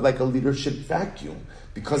little bit of like a leadership vacuum,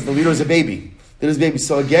 because the leader is a baby.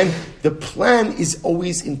 So again, the plan is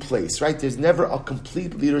always in place, right? There's never a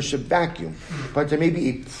complete leadership vacuum. But there may be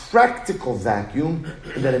a practical vacuum,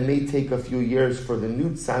 and that it may take a few years for the new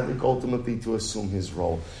tzaddik ultimately to assume his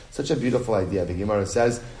role. Such a beautiful idea. The Gemara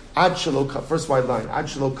says, Ad shelo, first wide line, Ad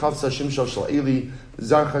shelo kavsa shimsho shel Eli,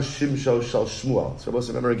 zarcha shimsho shel Shmuel. So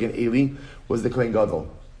remember again, Eli was the Kohen Gadol.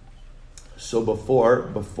 So before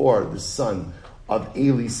the son of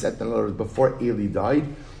Eli set, in other words, before Eli died,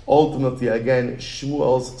 ultimately, again,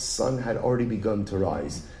 Shmuel's sun had already begun to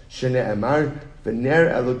rise. Shene Emar,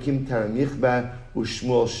 V'ner Elokim Taramichba,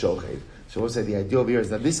 U'Shmuel Shochev. So we'll say the idea over here is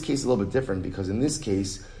that this case is a little bit different, because in this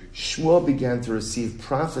case, Shmuel began to receive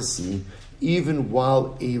prophecy even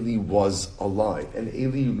while Eli was alive. And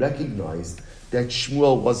Eli recognized that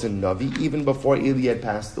Shmuel was a Navi even before Eli had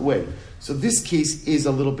passed away. So this case is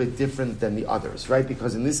a little bit different than the others, right?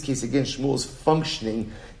 Because in this case, again, Shmuel is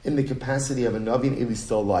functioning in the capacity of a Navi and Eli is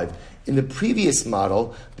still alive. In the previous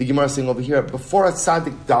model, the Gemara is saying over here, before a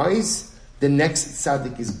tzaddik dies, the next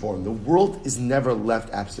tzaddik is born. The world is never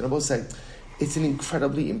left absent. I will say, it's an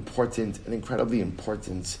incredibly important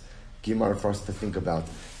Gemara for us to think about.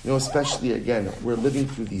 Especially, again, we're living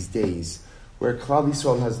through these days where Klal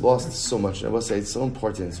Yisrael has lost so much. And I will say, it's so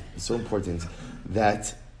important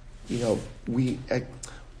that,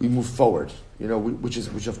 we move forward,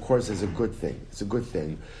 which of course is a good thing. It's a good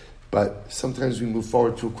thing. But sometimes we move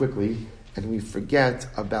forward too quickly and we forget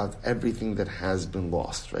about everything that has been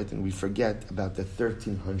lost, right? And we forget about the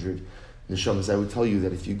 1,300 neshamas. I would tell you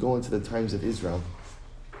that if you go into the times of Israel,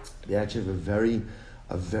 they actually have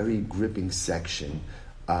a very gripping section,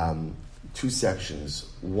 two sections.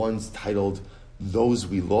 One's titled, Those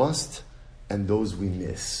We Lost and Those We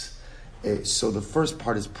Miss. So the first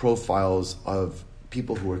part is profiles of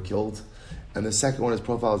people who were killed, and the second one is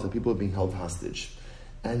profiles of people being held hostage.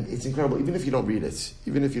 And it's incredible, even if you don't read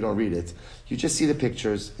it, you just see the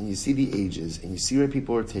pictures, and you see the ages, and you see where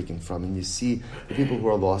people are taken from, and you see the people who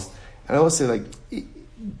are lost. And I always say,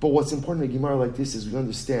 but what's important in a Gemara like this is we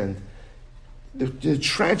understand the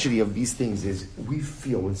tragedy of these things is we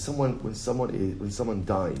feel when someone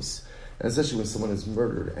dies, and especially when someone is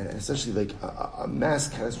murdered, and especially like a mass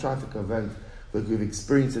catastrophic event like we've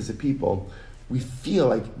experienced as a people, we feel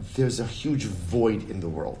like there's a huge void in the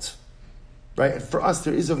world, right? And for us,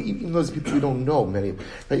 there is, even those people we don't know, many,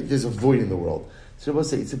 right? There's a void in the world. So I will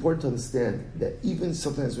say it's important to understand that even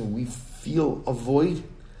sometimes when we feel a void,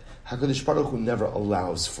 HaKadosh Baruch Hu never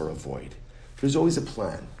allows for a void. There's always a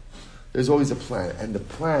plan. And the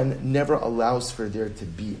plan never allows for there to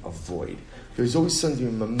be a void. There's always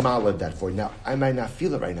something mamala that void. Now, I might not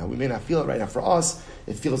feel it right now. We may not feel it right now. For us,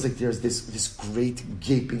 it feels like there's this great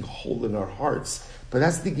gaping hole in our hearts. But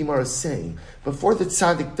that's the Gemara is saying. Before the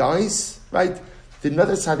tzaddik dies, right,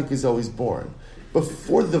 another tzaddik is always born.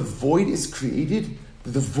 Before the void is created,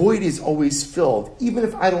 the void is always filled, even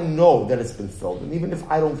if I don't know that it's been filled, and even if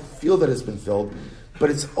I don't feel that it's been filled, but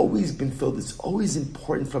it's always been filled. It's always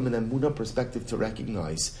important from an Emunah perspective to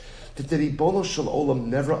recognize that the Ribono Shel Olam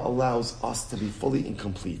never allows us to be fully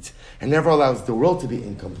incomplete, and never allows the world to be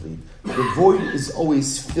incomplete. The void is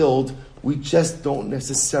always filled. We just don't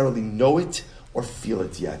necessarily know it or feel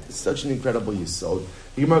it yet. It's such an incredible yesod.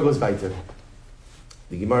 The Gemara goes weiter.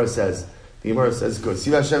 The Gemara says, good.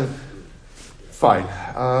 Tziva Hashem, fine.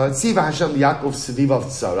 Tziva Hashem Yaakov Sevivav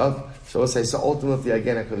Tzarav. So we'll say, so ultimately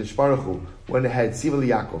again, HaKadosh Baruch Hu went ahead, Tziva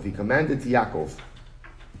Yaakov. He commanded to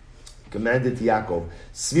Yaakov,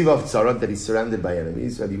 Svivav Tzarav, that he's surrounded by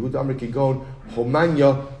enemies. Rabbi Yehuda Amar Kigon,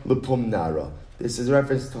 Homanya Lepumnara. This is a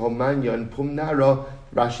reference to Homanya and Pumnara.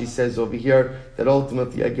 Rashi says over here that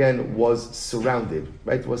ultimately again was surrounded,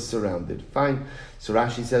 right? Was surrounded. Fine. So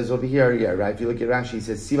Rashi says over here, yeah, right? If you look at Rashi, he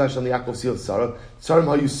says, Siva Shem Yaakov Siv Tzarav, Tzarim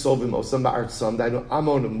Hayu Sovim Osam Ba'artzam, Dainu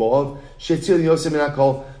Amon Moav, Shetzil Yosem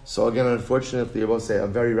Minakol. So again, unfortunately, I will say a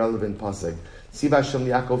very relevant pasuk. Siva Shem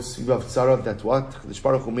Yaakov Sivav Tzarav, that what? The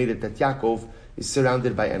Baruch Hu made it that Yaakov is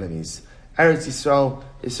surrounded by enemies. Eretz Yisroel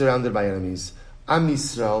is surrounded by enemies. Am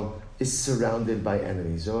Yisrael is surrounded by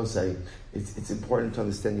enemies. I will say, it's important to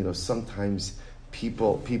understand, sometimes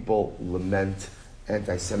people lament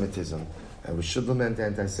anti-Semitism. And we should lament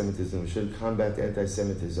anti-Semitism. We should combat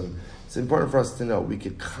anti-Semitism. It's important for us to know we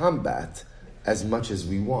could combat as much as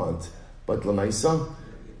we want, but l'maisa,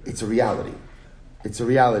 it's a reality. It's a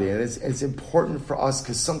reality, and it's important for us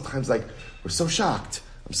because sometimes, we're so shocked.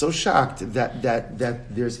 I'm so shocked that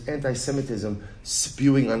there's anti-Semitism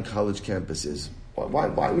spewing on college campuses. Why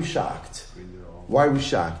are we shocked? Why are we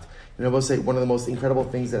shocked? And I will say one of the most incredible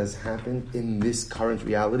things that has happened in this current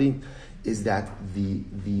reality is that the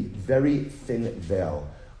very thin veil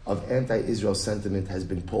of anti-Israel sentiment has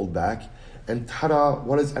been pulled back. And tada,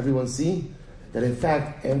 what does everyone see? That in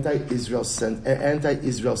fact, anti-Israel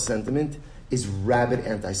sentiment is rabid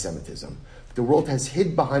anti-Semitism. The world has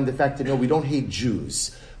hid behind the fact that no, we don't hate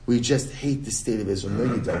Jews. We just hate the state of Israel.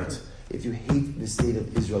 No, you don't. If you hate the state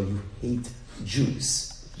of Israel, you hate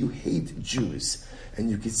Jews. You hate Jews. And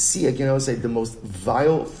you can see, again, I would say, the most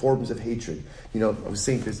vile forms of hatred. I was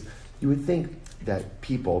saying this, you would think that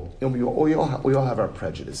people, we all have our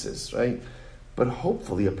prejudices, right? But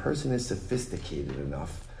hopefully a person is sophisticated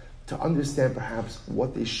enough to understand perhaps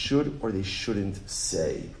what they should or they shouldn't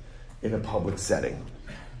say in a public setting.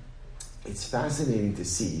 It's fascinating to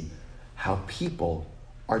see how people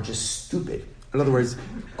are just stupid. In other words,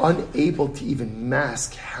 unable to even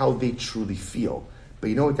mask how they truly feel. But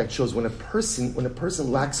you know what that shows? When a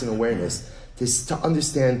person lacks an awareness to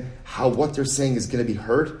understand how what they're saying is going to be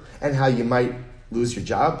heard and how you might lose your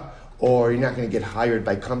job or you're not going to get hired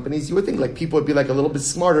by companies, you would think people would be a little bit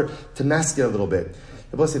smarter to mask it a little bit.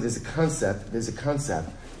 I will say there's a concept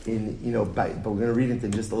in, but we're going to read it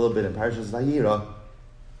in just a little bit in Parashas Vayira,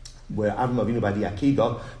 where Avram Avinu by the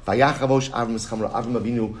Akedah, Vayachavosh Avram Eschamra, Avram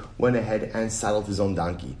Avinu went ahead and saddled his own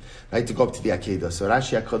donkey, right, to go up to the Akedah. So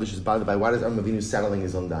Rashi HaKodesh is bothered by why does Avram Avinu saddling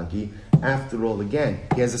his own donkey? After all, again,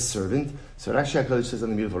 he has a servant. So Rashi HaKodesh says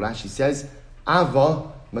something beautiful. Rashi says,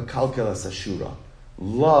 Ava Mekalkel Asashura.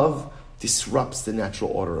 Love disrupts the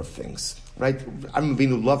natural order of things. Right? Avram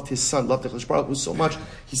Avinu loved his son, loved HaKadosh Baruch Hu so much,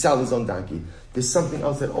 he saddled his own donkey. There's something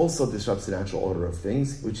else that also disrupts the natural order of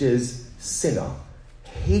things, which is sinah.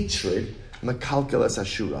 Hatred, Mekalkel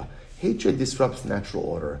Asashura. Hatred disrupts natural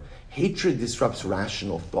order. Hatred disrupts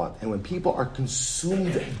rational thought. And when people are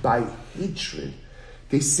consumed by hatred,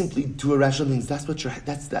 they simply do irrational things. That's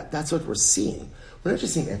what we're seeing. We're not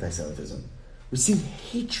just seeing anti-Semitism. We're seeing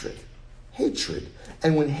hatred. Hatred.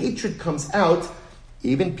 And when hatred comes out,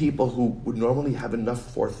 even people who would normally have enough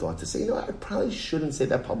forethought to say, I probably shouldn't say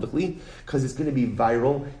that publicly because it's going to be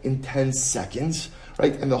viral in 10 seconds,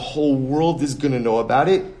 right? And the whole world is going to know about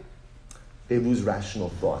it. They lose rational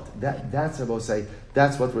thought. That's what I will say.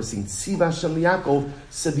 That's what we're seeing. Tziva Shem Yaakov,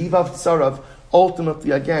 Sevivav Tzarav. Ultimately,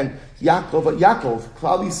 again, Yaakov,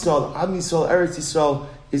 Klal Yisrael, Am Yisrael, Eretz Yisrael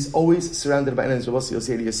is always surrounded by enemies. You'll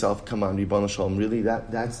say to yourself, "Come on, Ribbon Shalom, really?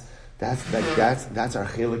 That's our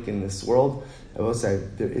chelik in this world." I will say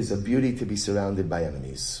there is a beauty to be surrounded by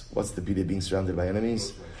enemies. What's the beauty of being surrounded by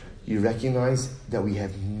enemies? You recognize that we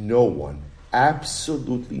have no one,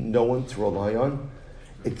 absolutely no one to rely on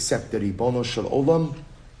except the Ribono Shel Olam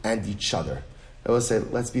and each other. I will say,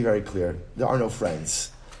 let's be very clear. There are no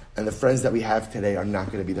friends. And the friends that we have today are not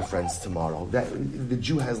going to be the friends tomorrow. The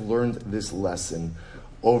Jew has learned this lesson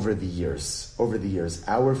over the years.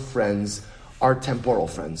 Our friends are temporal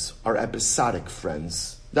friends, are episodic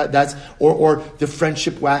friends. That's the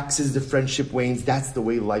friendship waxes, the friendship wanes. That's the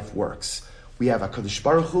way life works. We have HaKadosh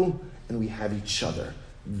Baruch Hu and we have each other.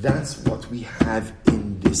 That's what we have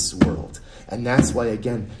in this world. And that's why,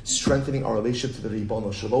 again, strengthening our relationship to the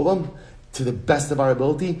Ribono Shel Olam to the best of our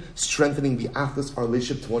ability, strengthening the achdus, our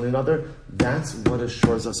relationship to one another. That's what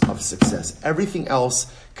assures us of success. Everything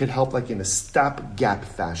else could help like in a stopgap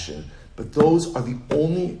fashion. But those are the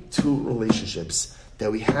only two relationships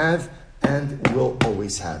that we have and will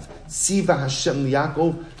always have. Siva Hashem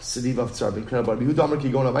liyakov, Sidiv of Tzar. Incredible. Rabbi Yehuda Amar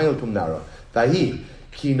ki gona mayel kum nara. Vahi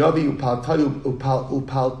ki navi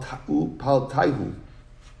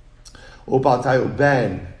upaltayu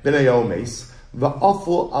ben ayomes.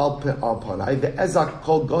 Va'aful al panai, the ezak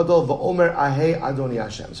kol gadol va'omer ahei adoni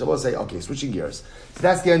Hashem. So we'll say, okay, switching gears. So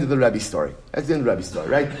that's the end of the Rabbi story. That's the end of the Rabbi story,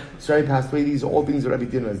 right? So Rabbi passed away. These are all things that Rabbi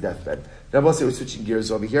did on his deathbed. Then we'll say we're switching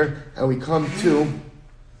gears over here, and we come to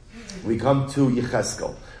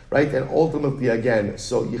Yecheskel, right? And ultimately, again,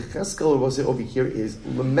 so Yecheskel, we'll say over here, is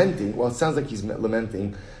lamenting. Well, it sounds like he's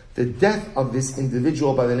lamenting the death of this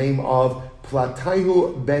individual by the name of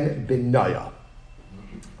Platayu ben Benaya.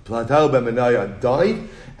 Platayu ben Benaya died,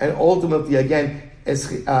 and ultimately, again,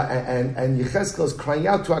 and Yecheskel is crying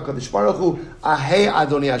out to HaKadosh Baruch Hu, Ahei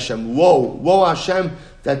Adoni Hashem, woe Hashem,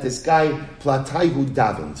 that this guy, Platayu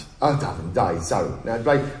died,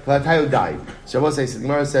 right? Platayu died. So I will say, the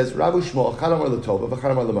Gemara says, Rabu Shmuel, Chadamar L'tova,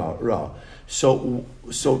 V'chadamar L'ra. So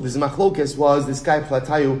this machlokes was, this guy,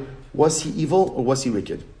 Platayu, was he evil or was he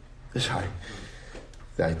wicked? Sorry.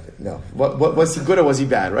 No. What was he good or was he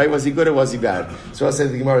bad? Right? Was he good or was he bad? So I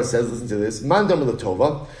said the Gemara says, listen to this. Mandam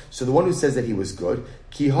L'tova. So the one who says that he was good,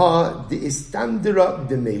 Kiha de istandira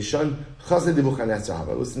de Meshan chazed de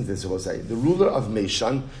Buchanetzahava. Listen to this. We'll say the ruler of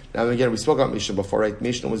Meshan. Now again, we spoke about Meshan before, right?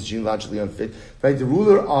 Meshan was genealogically unfit. Right? The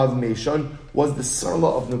ruler of Meshan was the son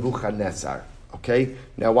of Nebuchadnezzar. Okay.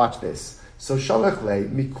 Now watch this. So Shalach le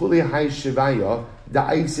mikuli hay shivaya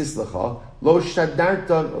da'ayis lecha lo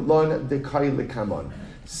shadarta lon dekai lekamon.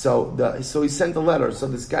 So he sent a letter. So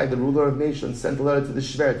this guy, the ruler of nations, sent a letter to the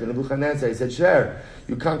Shver, to Nebuchadnezzar. He said, Shver,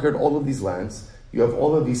 you conquered all of these lands. You have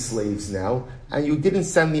all of these slaves now, and you didn't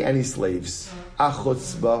send me any slaves.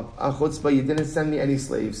 Achutzba, you didn't send me any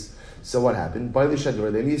slaves. So what happened? By the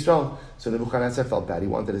Shadur, in Israel. So Nebuchadnezzar felt bad. He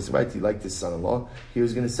wanted his right. He liked his son-in-law. He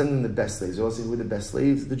was going to send them the best slaves. He also who were the best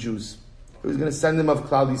slaves? The Jews. He was going to send them of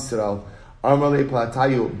Klal Yisrael. Armalei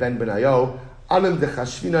Platayu ben Benayo. Alam de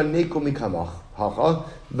Chashvina neko mikamach.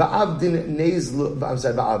 Va'avdin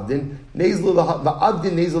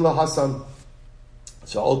nezlu Hasan.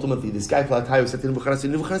 So ultimately, this guy Platayu said to Nebuchadnezzar,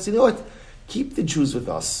 you know what? Keep the Jews with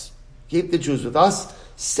us. Keep the Jews with us.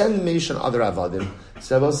 Send Meshan other Avadim.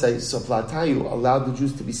 So I will say, so Platayu allowed the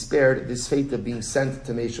Jews to be spared this fate of being sent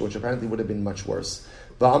to Meshan, which apparently would have been much worse.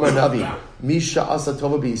 Ba'amar Navi, Misha Asa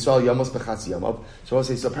Tova B'Yisrael Yamos B'Chatzi Yamav. So I will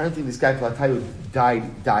say, so apparently this guy Platayu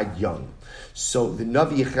died young. So the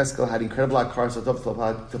Navi Yecheskel had incredible akar to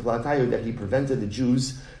Platayu that he prevented the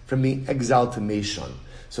Jews from being exiled to Meshan.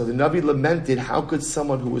 So the Navi lamented, how could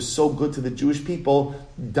someone who was so good to the Jewish people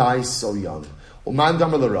die so young? Uman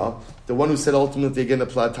Damar Lara, the one who said ultimately again that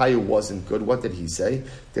Platayu wasn't good, what did he say?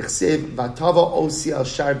 Techsev Vatava Osi Al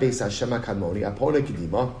Shar Beis Hashem HaKadmoni Apona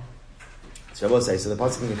Kedima. So I will say, so the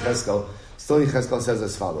pasuk in Yecheskel, still Yecheskel says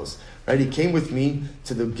as follows. Right, he came with me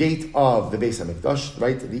to the gate of the Beis HaMikdash,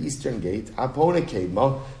 right, the eastern gate. Apona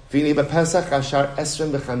Kedma, V'nei B'Pesach Ashar Esrim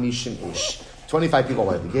V'Chamishim Ish. 25 people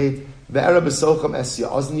went at the gate. Ve'era B'Socham Es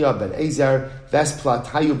Ya'ozniya Ben Ezer, Ves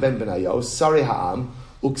Platayu Ben Benayo, Sari Ha'am,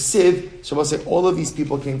 Uksiv. So we'll say all of these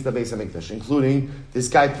people came to the Beis HaMikdash, including this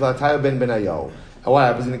guy Platayu Ben Benayo. And what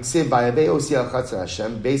happens in Uksiv, Va'yavei Osi Al Chatzar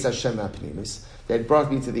Hashem, Beis Hashem HaPnimis. They had brought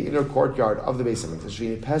me to the inner courtyard of the Beis HaMikdash.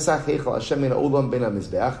 V'nei Pesach Heichal Hashem Min Ha'olam Ben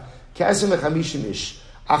HaMizbeach. So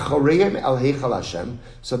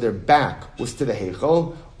their back was to the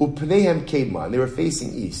Heichal, upneihem kedma, and they were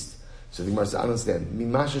facing east. So the Gemara says, I understand.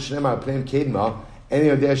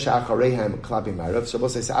 So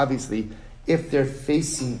obviously, if they're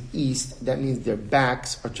facing east, that means their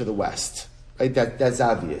backs are to the west. Right? That's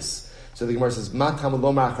obvious. So the Gemara says, so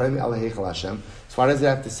why does it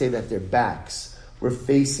have to say that their backs were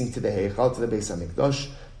facing to the Heichal, to the Beis HaMikdash?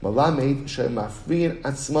 Malamed she'mafriyin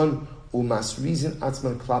atzman umasrizin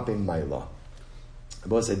atzman klape mayla.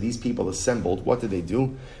 Abba said these people assembled. What did they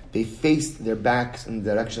do? They faced their backs in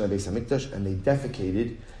the direction of the Beis HaMikdash and they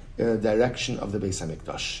defecated in the direction of the Beis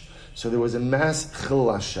HaMikdash. So there was a mass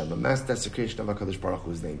chilul Hashem, a mass desecration of HaKadosh Baruch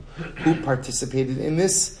Hu's name. Who participated in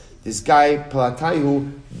this? This guy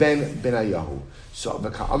Platayu ben Benayahu. So the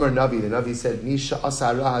Navi said, Nisha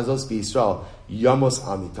Asara Hazos B'Yisrael Yamos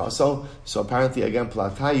Amitaso. So apparently, again,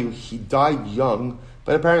 Platayu, he died young,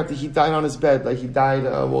 but apparently he died on his bed, like he died,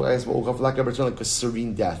 like a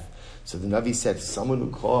serene death. So the Navi said, someone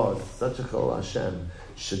who caused such a chilul Hashem,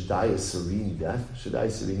 should die a serene death.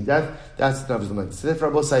 That's the Nav's. So therefore,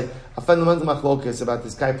 Rabbi say a fundamental machlokas about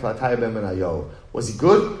this guy Plataya ben Menayo. Was he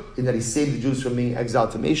good in that he saved the Jews from being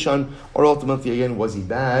exiled to Meshan, or ultimately again was he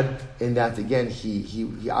bad in that again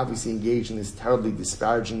he obviously engaged in this terribly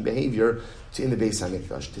disparaging behavior in the Beis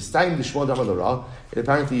Hamikdash? This time the Shmuel Damar Lara, it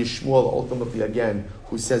apparently is Shmuel ultimately again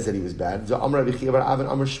who says that he was bad. The Amar Rabbi Chiya bar Avin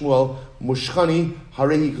Amar Shmuel Mushchani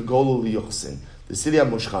Harehi Kagolu Liyuchsin. The city of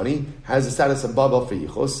Mushchani has the status of Babel for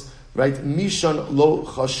Yichus, right? Mishan lo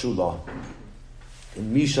chashula.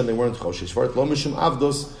 In Mishan they weren't choshish for it. Lo mishum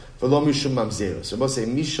avdos v'lo mishum mamzerus. So both say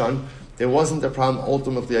Mishan there wasn't a problem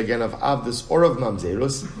ultimately again of avdos or of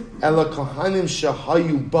mamzerus. Ela kohanim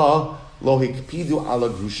shahayu ba lo hikpidu ala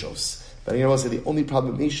grushos. But you know what? The only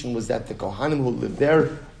problem in Mishan was that the kohanim who lived there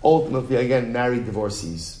ultimately again married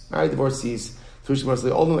divorcees. Maybe Shmuel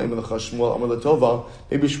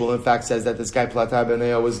in fact says that this guy Platah ben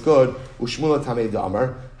Menayo was good. Ushmuel tamei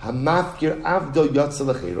damar hamafkir avdo yotza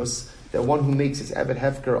lecherus. The one who makes his evet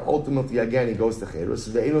hefker ultimately again he goes to cherus.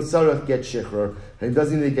 Ve'enu tzarach get shiur, and he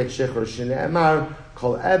doesn't even get shiur. Shnei emar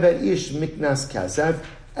kol evet ish miknas kasev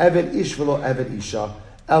evet ish v'lo evet isha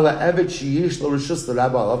ela evet sheyish lo rishus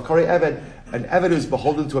l'rabba alav kari evet. An evet who is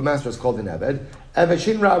beholden to a master is called an evet. Evet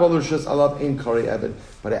shin rabba rishus alav in kari evet.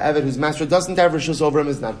 But an evet whose master doesn't have rishus over him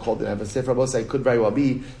is not called an evet. Sefer Rabbi say could very well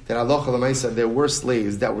be that Allah Chalamaysa there were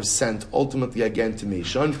slaves that were sent ultimately again to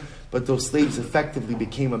Meshan, but those slaves effectively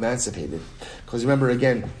became emancipated. Because remember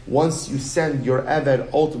again, once you send your evet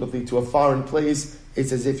ultimately to a foreign place,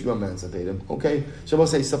 it's as if you emancipate him. Okay? So we'll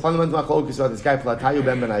say, so fundamental machlokes about this guy, Platayu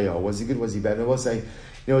ben Menayo. Was he good? Was he bad? And we'll say,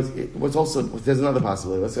 you know, what's also, there's another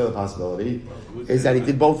possibility. What's the other possibility? Is that he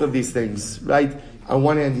did both of these things, right? On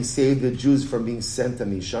one hand, he saved the Jews from being sent to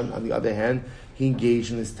Mishan. On the other hand, he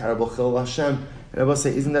engaged in this terrible Chil Hashem. And I will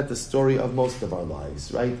say, isn't that the story of most of our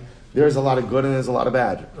lives, right? There's a lot of good and there's a lot of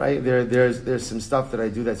bad, right? There's some stuff that I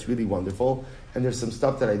do that's really wonderful, and there's some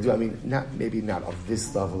stuff that I do. I mean, maybe not of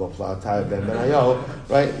this level of Platah ben Menayo,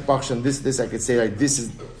 right? Baruch Hashem, this I could say, right? This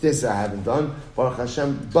I haven't done, Baruch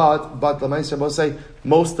Hashem. But L'maaseh will say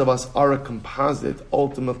most of us are a composite,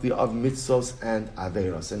 ultimately, of mitzvos and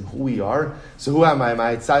averos, and who we are. So who am I? Am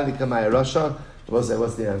I tzaddik? Am I a rasha? What's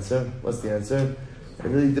the answer? It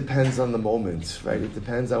really depends on the moment, right? It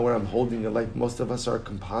depends on where I'm holding your life. Most of us are a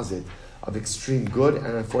composite of extreme good and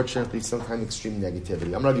unfortunately sometimes extreme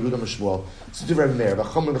negativity. I'm Rabbi Shmuel. So to Rabbi Meir,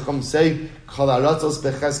 V'cham say, I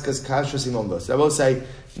will say,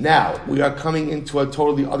 now we are coming into a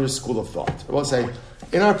totally other school of thought. I will say,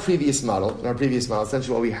 in our previous model,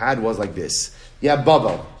 essentially what we had was like this. You have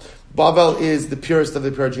Babel. Babel is the purest of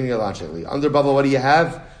the pure genealogically. Under Babel, what do you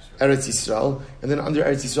have? Eretz Yisroel. And then under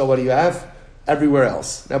Eretz Yisroel, what do you have? Everywhere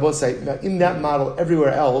else. Now, both say, now in that model,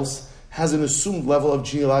 everywhere else has an assumed level of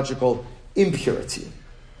genealogical impurity,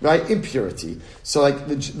 right? Impurity. So, like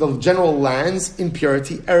the general lands,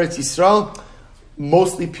 impurity. Eretz Yisrael,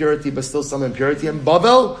 mostly purity, but still some impurity. And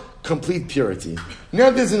Babel, complete purity.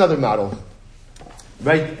 Now, there's another model,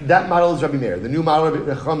 right? That model is Rabbi Meir. The new model,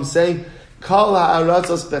 Rabbi Chacham say, Kal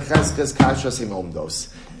ha'aratzos becheskas kashrasim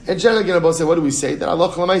omdos. And generally, again, both say, what do we say? That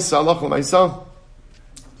Allah Chalamaysa,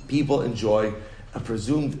 people enjoy a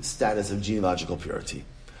presumed status of genealogical purity.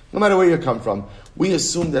 No matter where you come from, we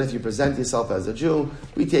assume that if you present yourself as a Jew,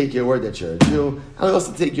 we take your word that you're a Jew, and we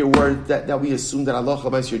also take your word that we assume that Allah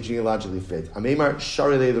Chalamaysa you're genealogically fit. Ameimar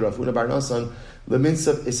Sharilei the Rafuna Bar Nasan,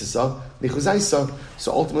 Leminsav Isisa, Nichuzaisa.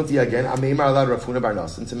 So ultimately, again, Ameimar allowed Rafuna Bar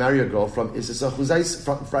Nasan to marry a girl from Isisa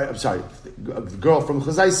Chuzaisa, a girl from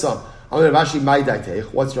Chuzaisa.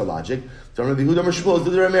 What's your logic? Say,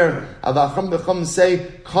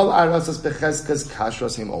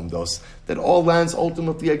 that all lands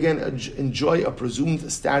ultimately again enjoy a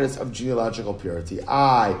presumed status of genealogical purity.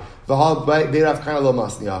 So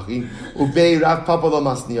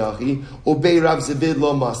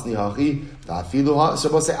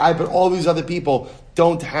we'll say, but all these other people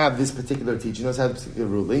don't have this particular teaching, don't have this particular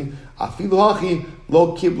ruling.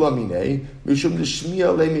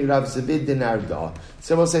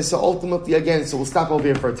 So we'll say, so ultimately again, so we'll stop over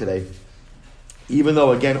here for today. Even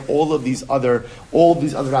though again, all these other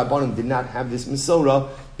Rabbanim did not have this Mesorah,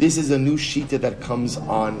 this is a new shita that comes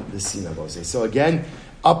on the scene. So again,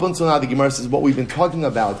 up until now, the Gemara says what we've been talking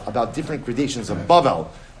about different gradations of Babel,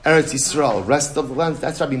 Eretz Yisroel, rest of the lands,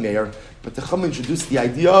 that's Rabbi Meir. But the Chum introduced the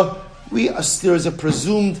idea, there is a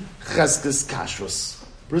presumed cheskes kashrus.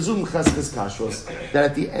 That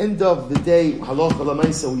at the end of the day, halacha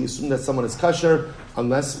l'maisa, we assume that someone is kosher,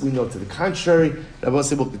 unless we know to the contrary.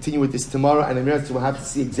 Rabbi will continue with this tomorrow, and we'll have to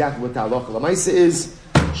see exactly what the halacha l'maisa is.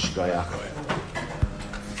 Shkoyach.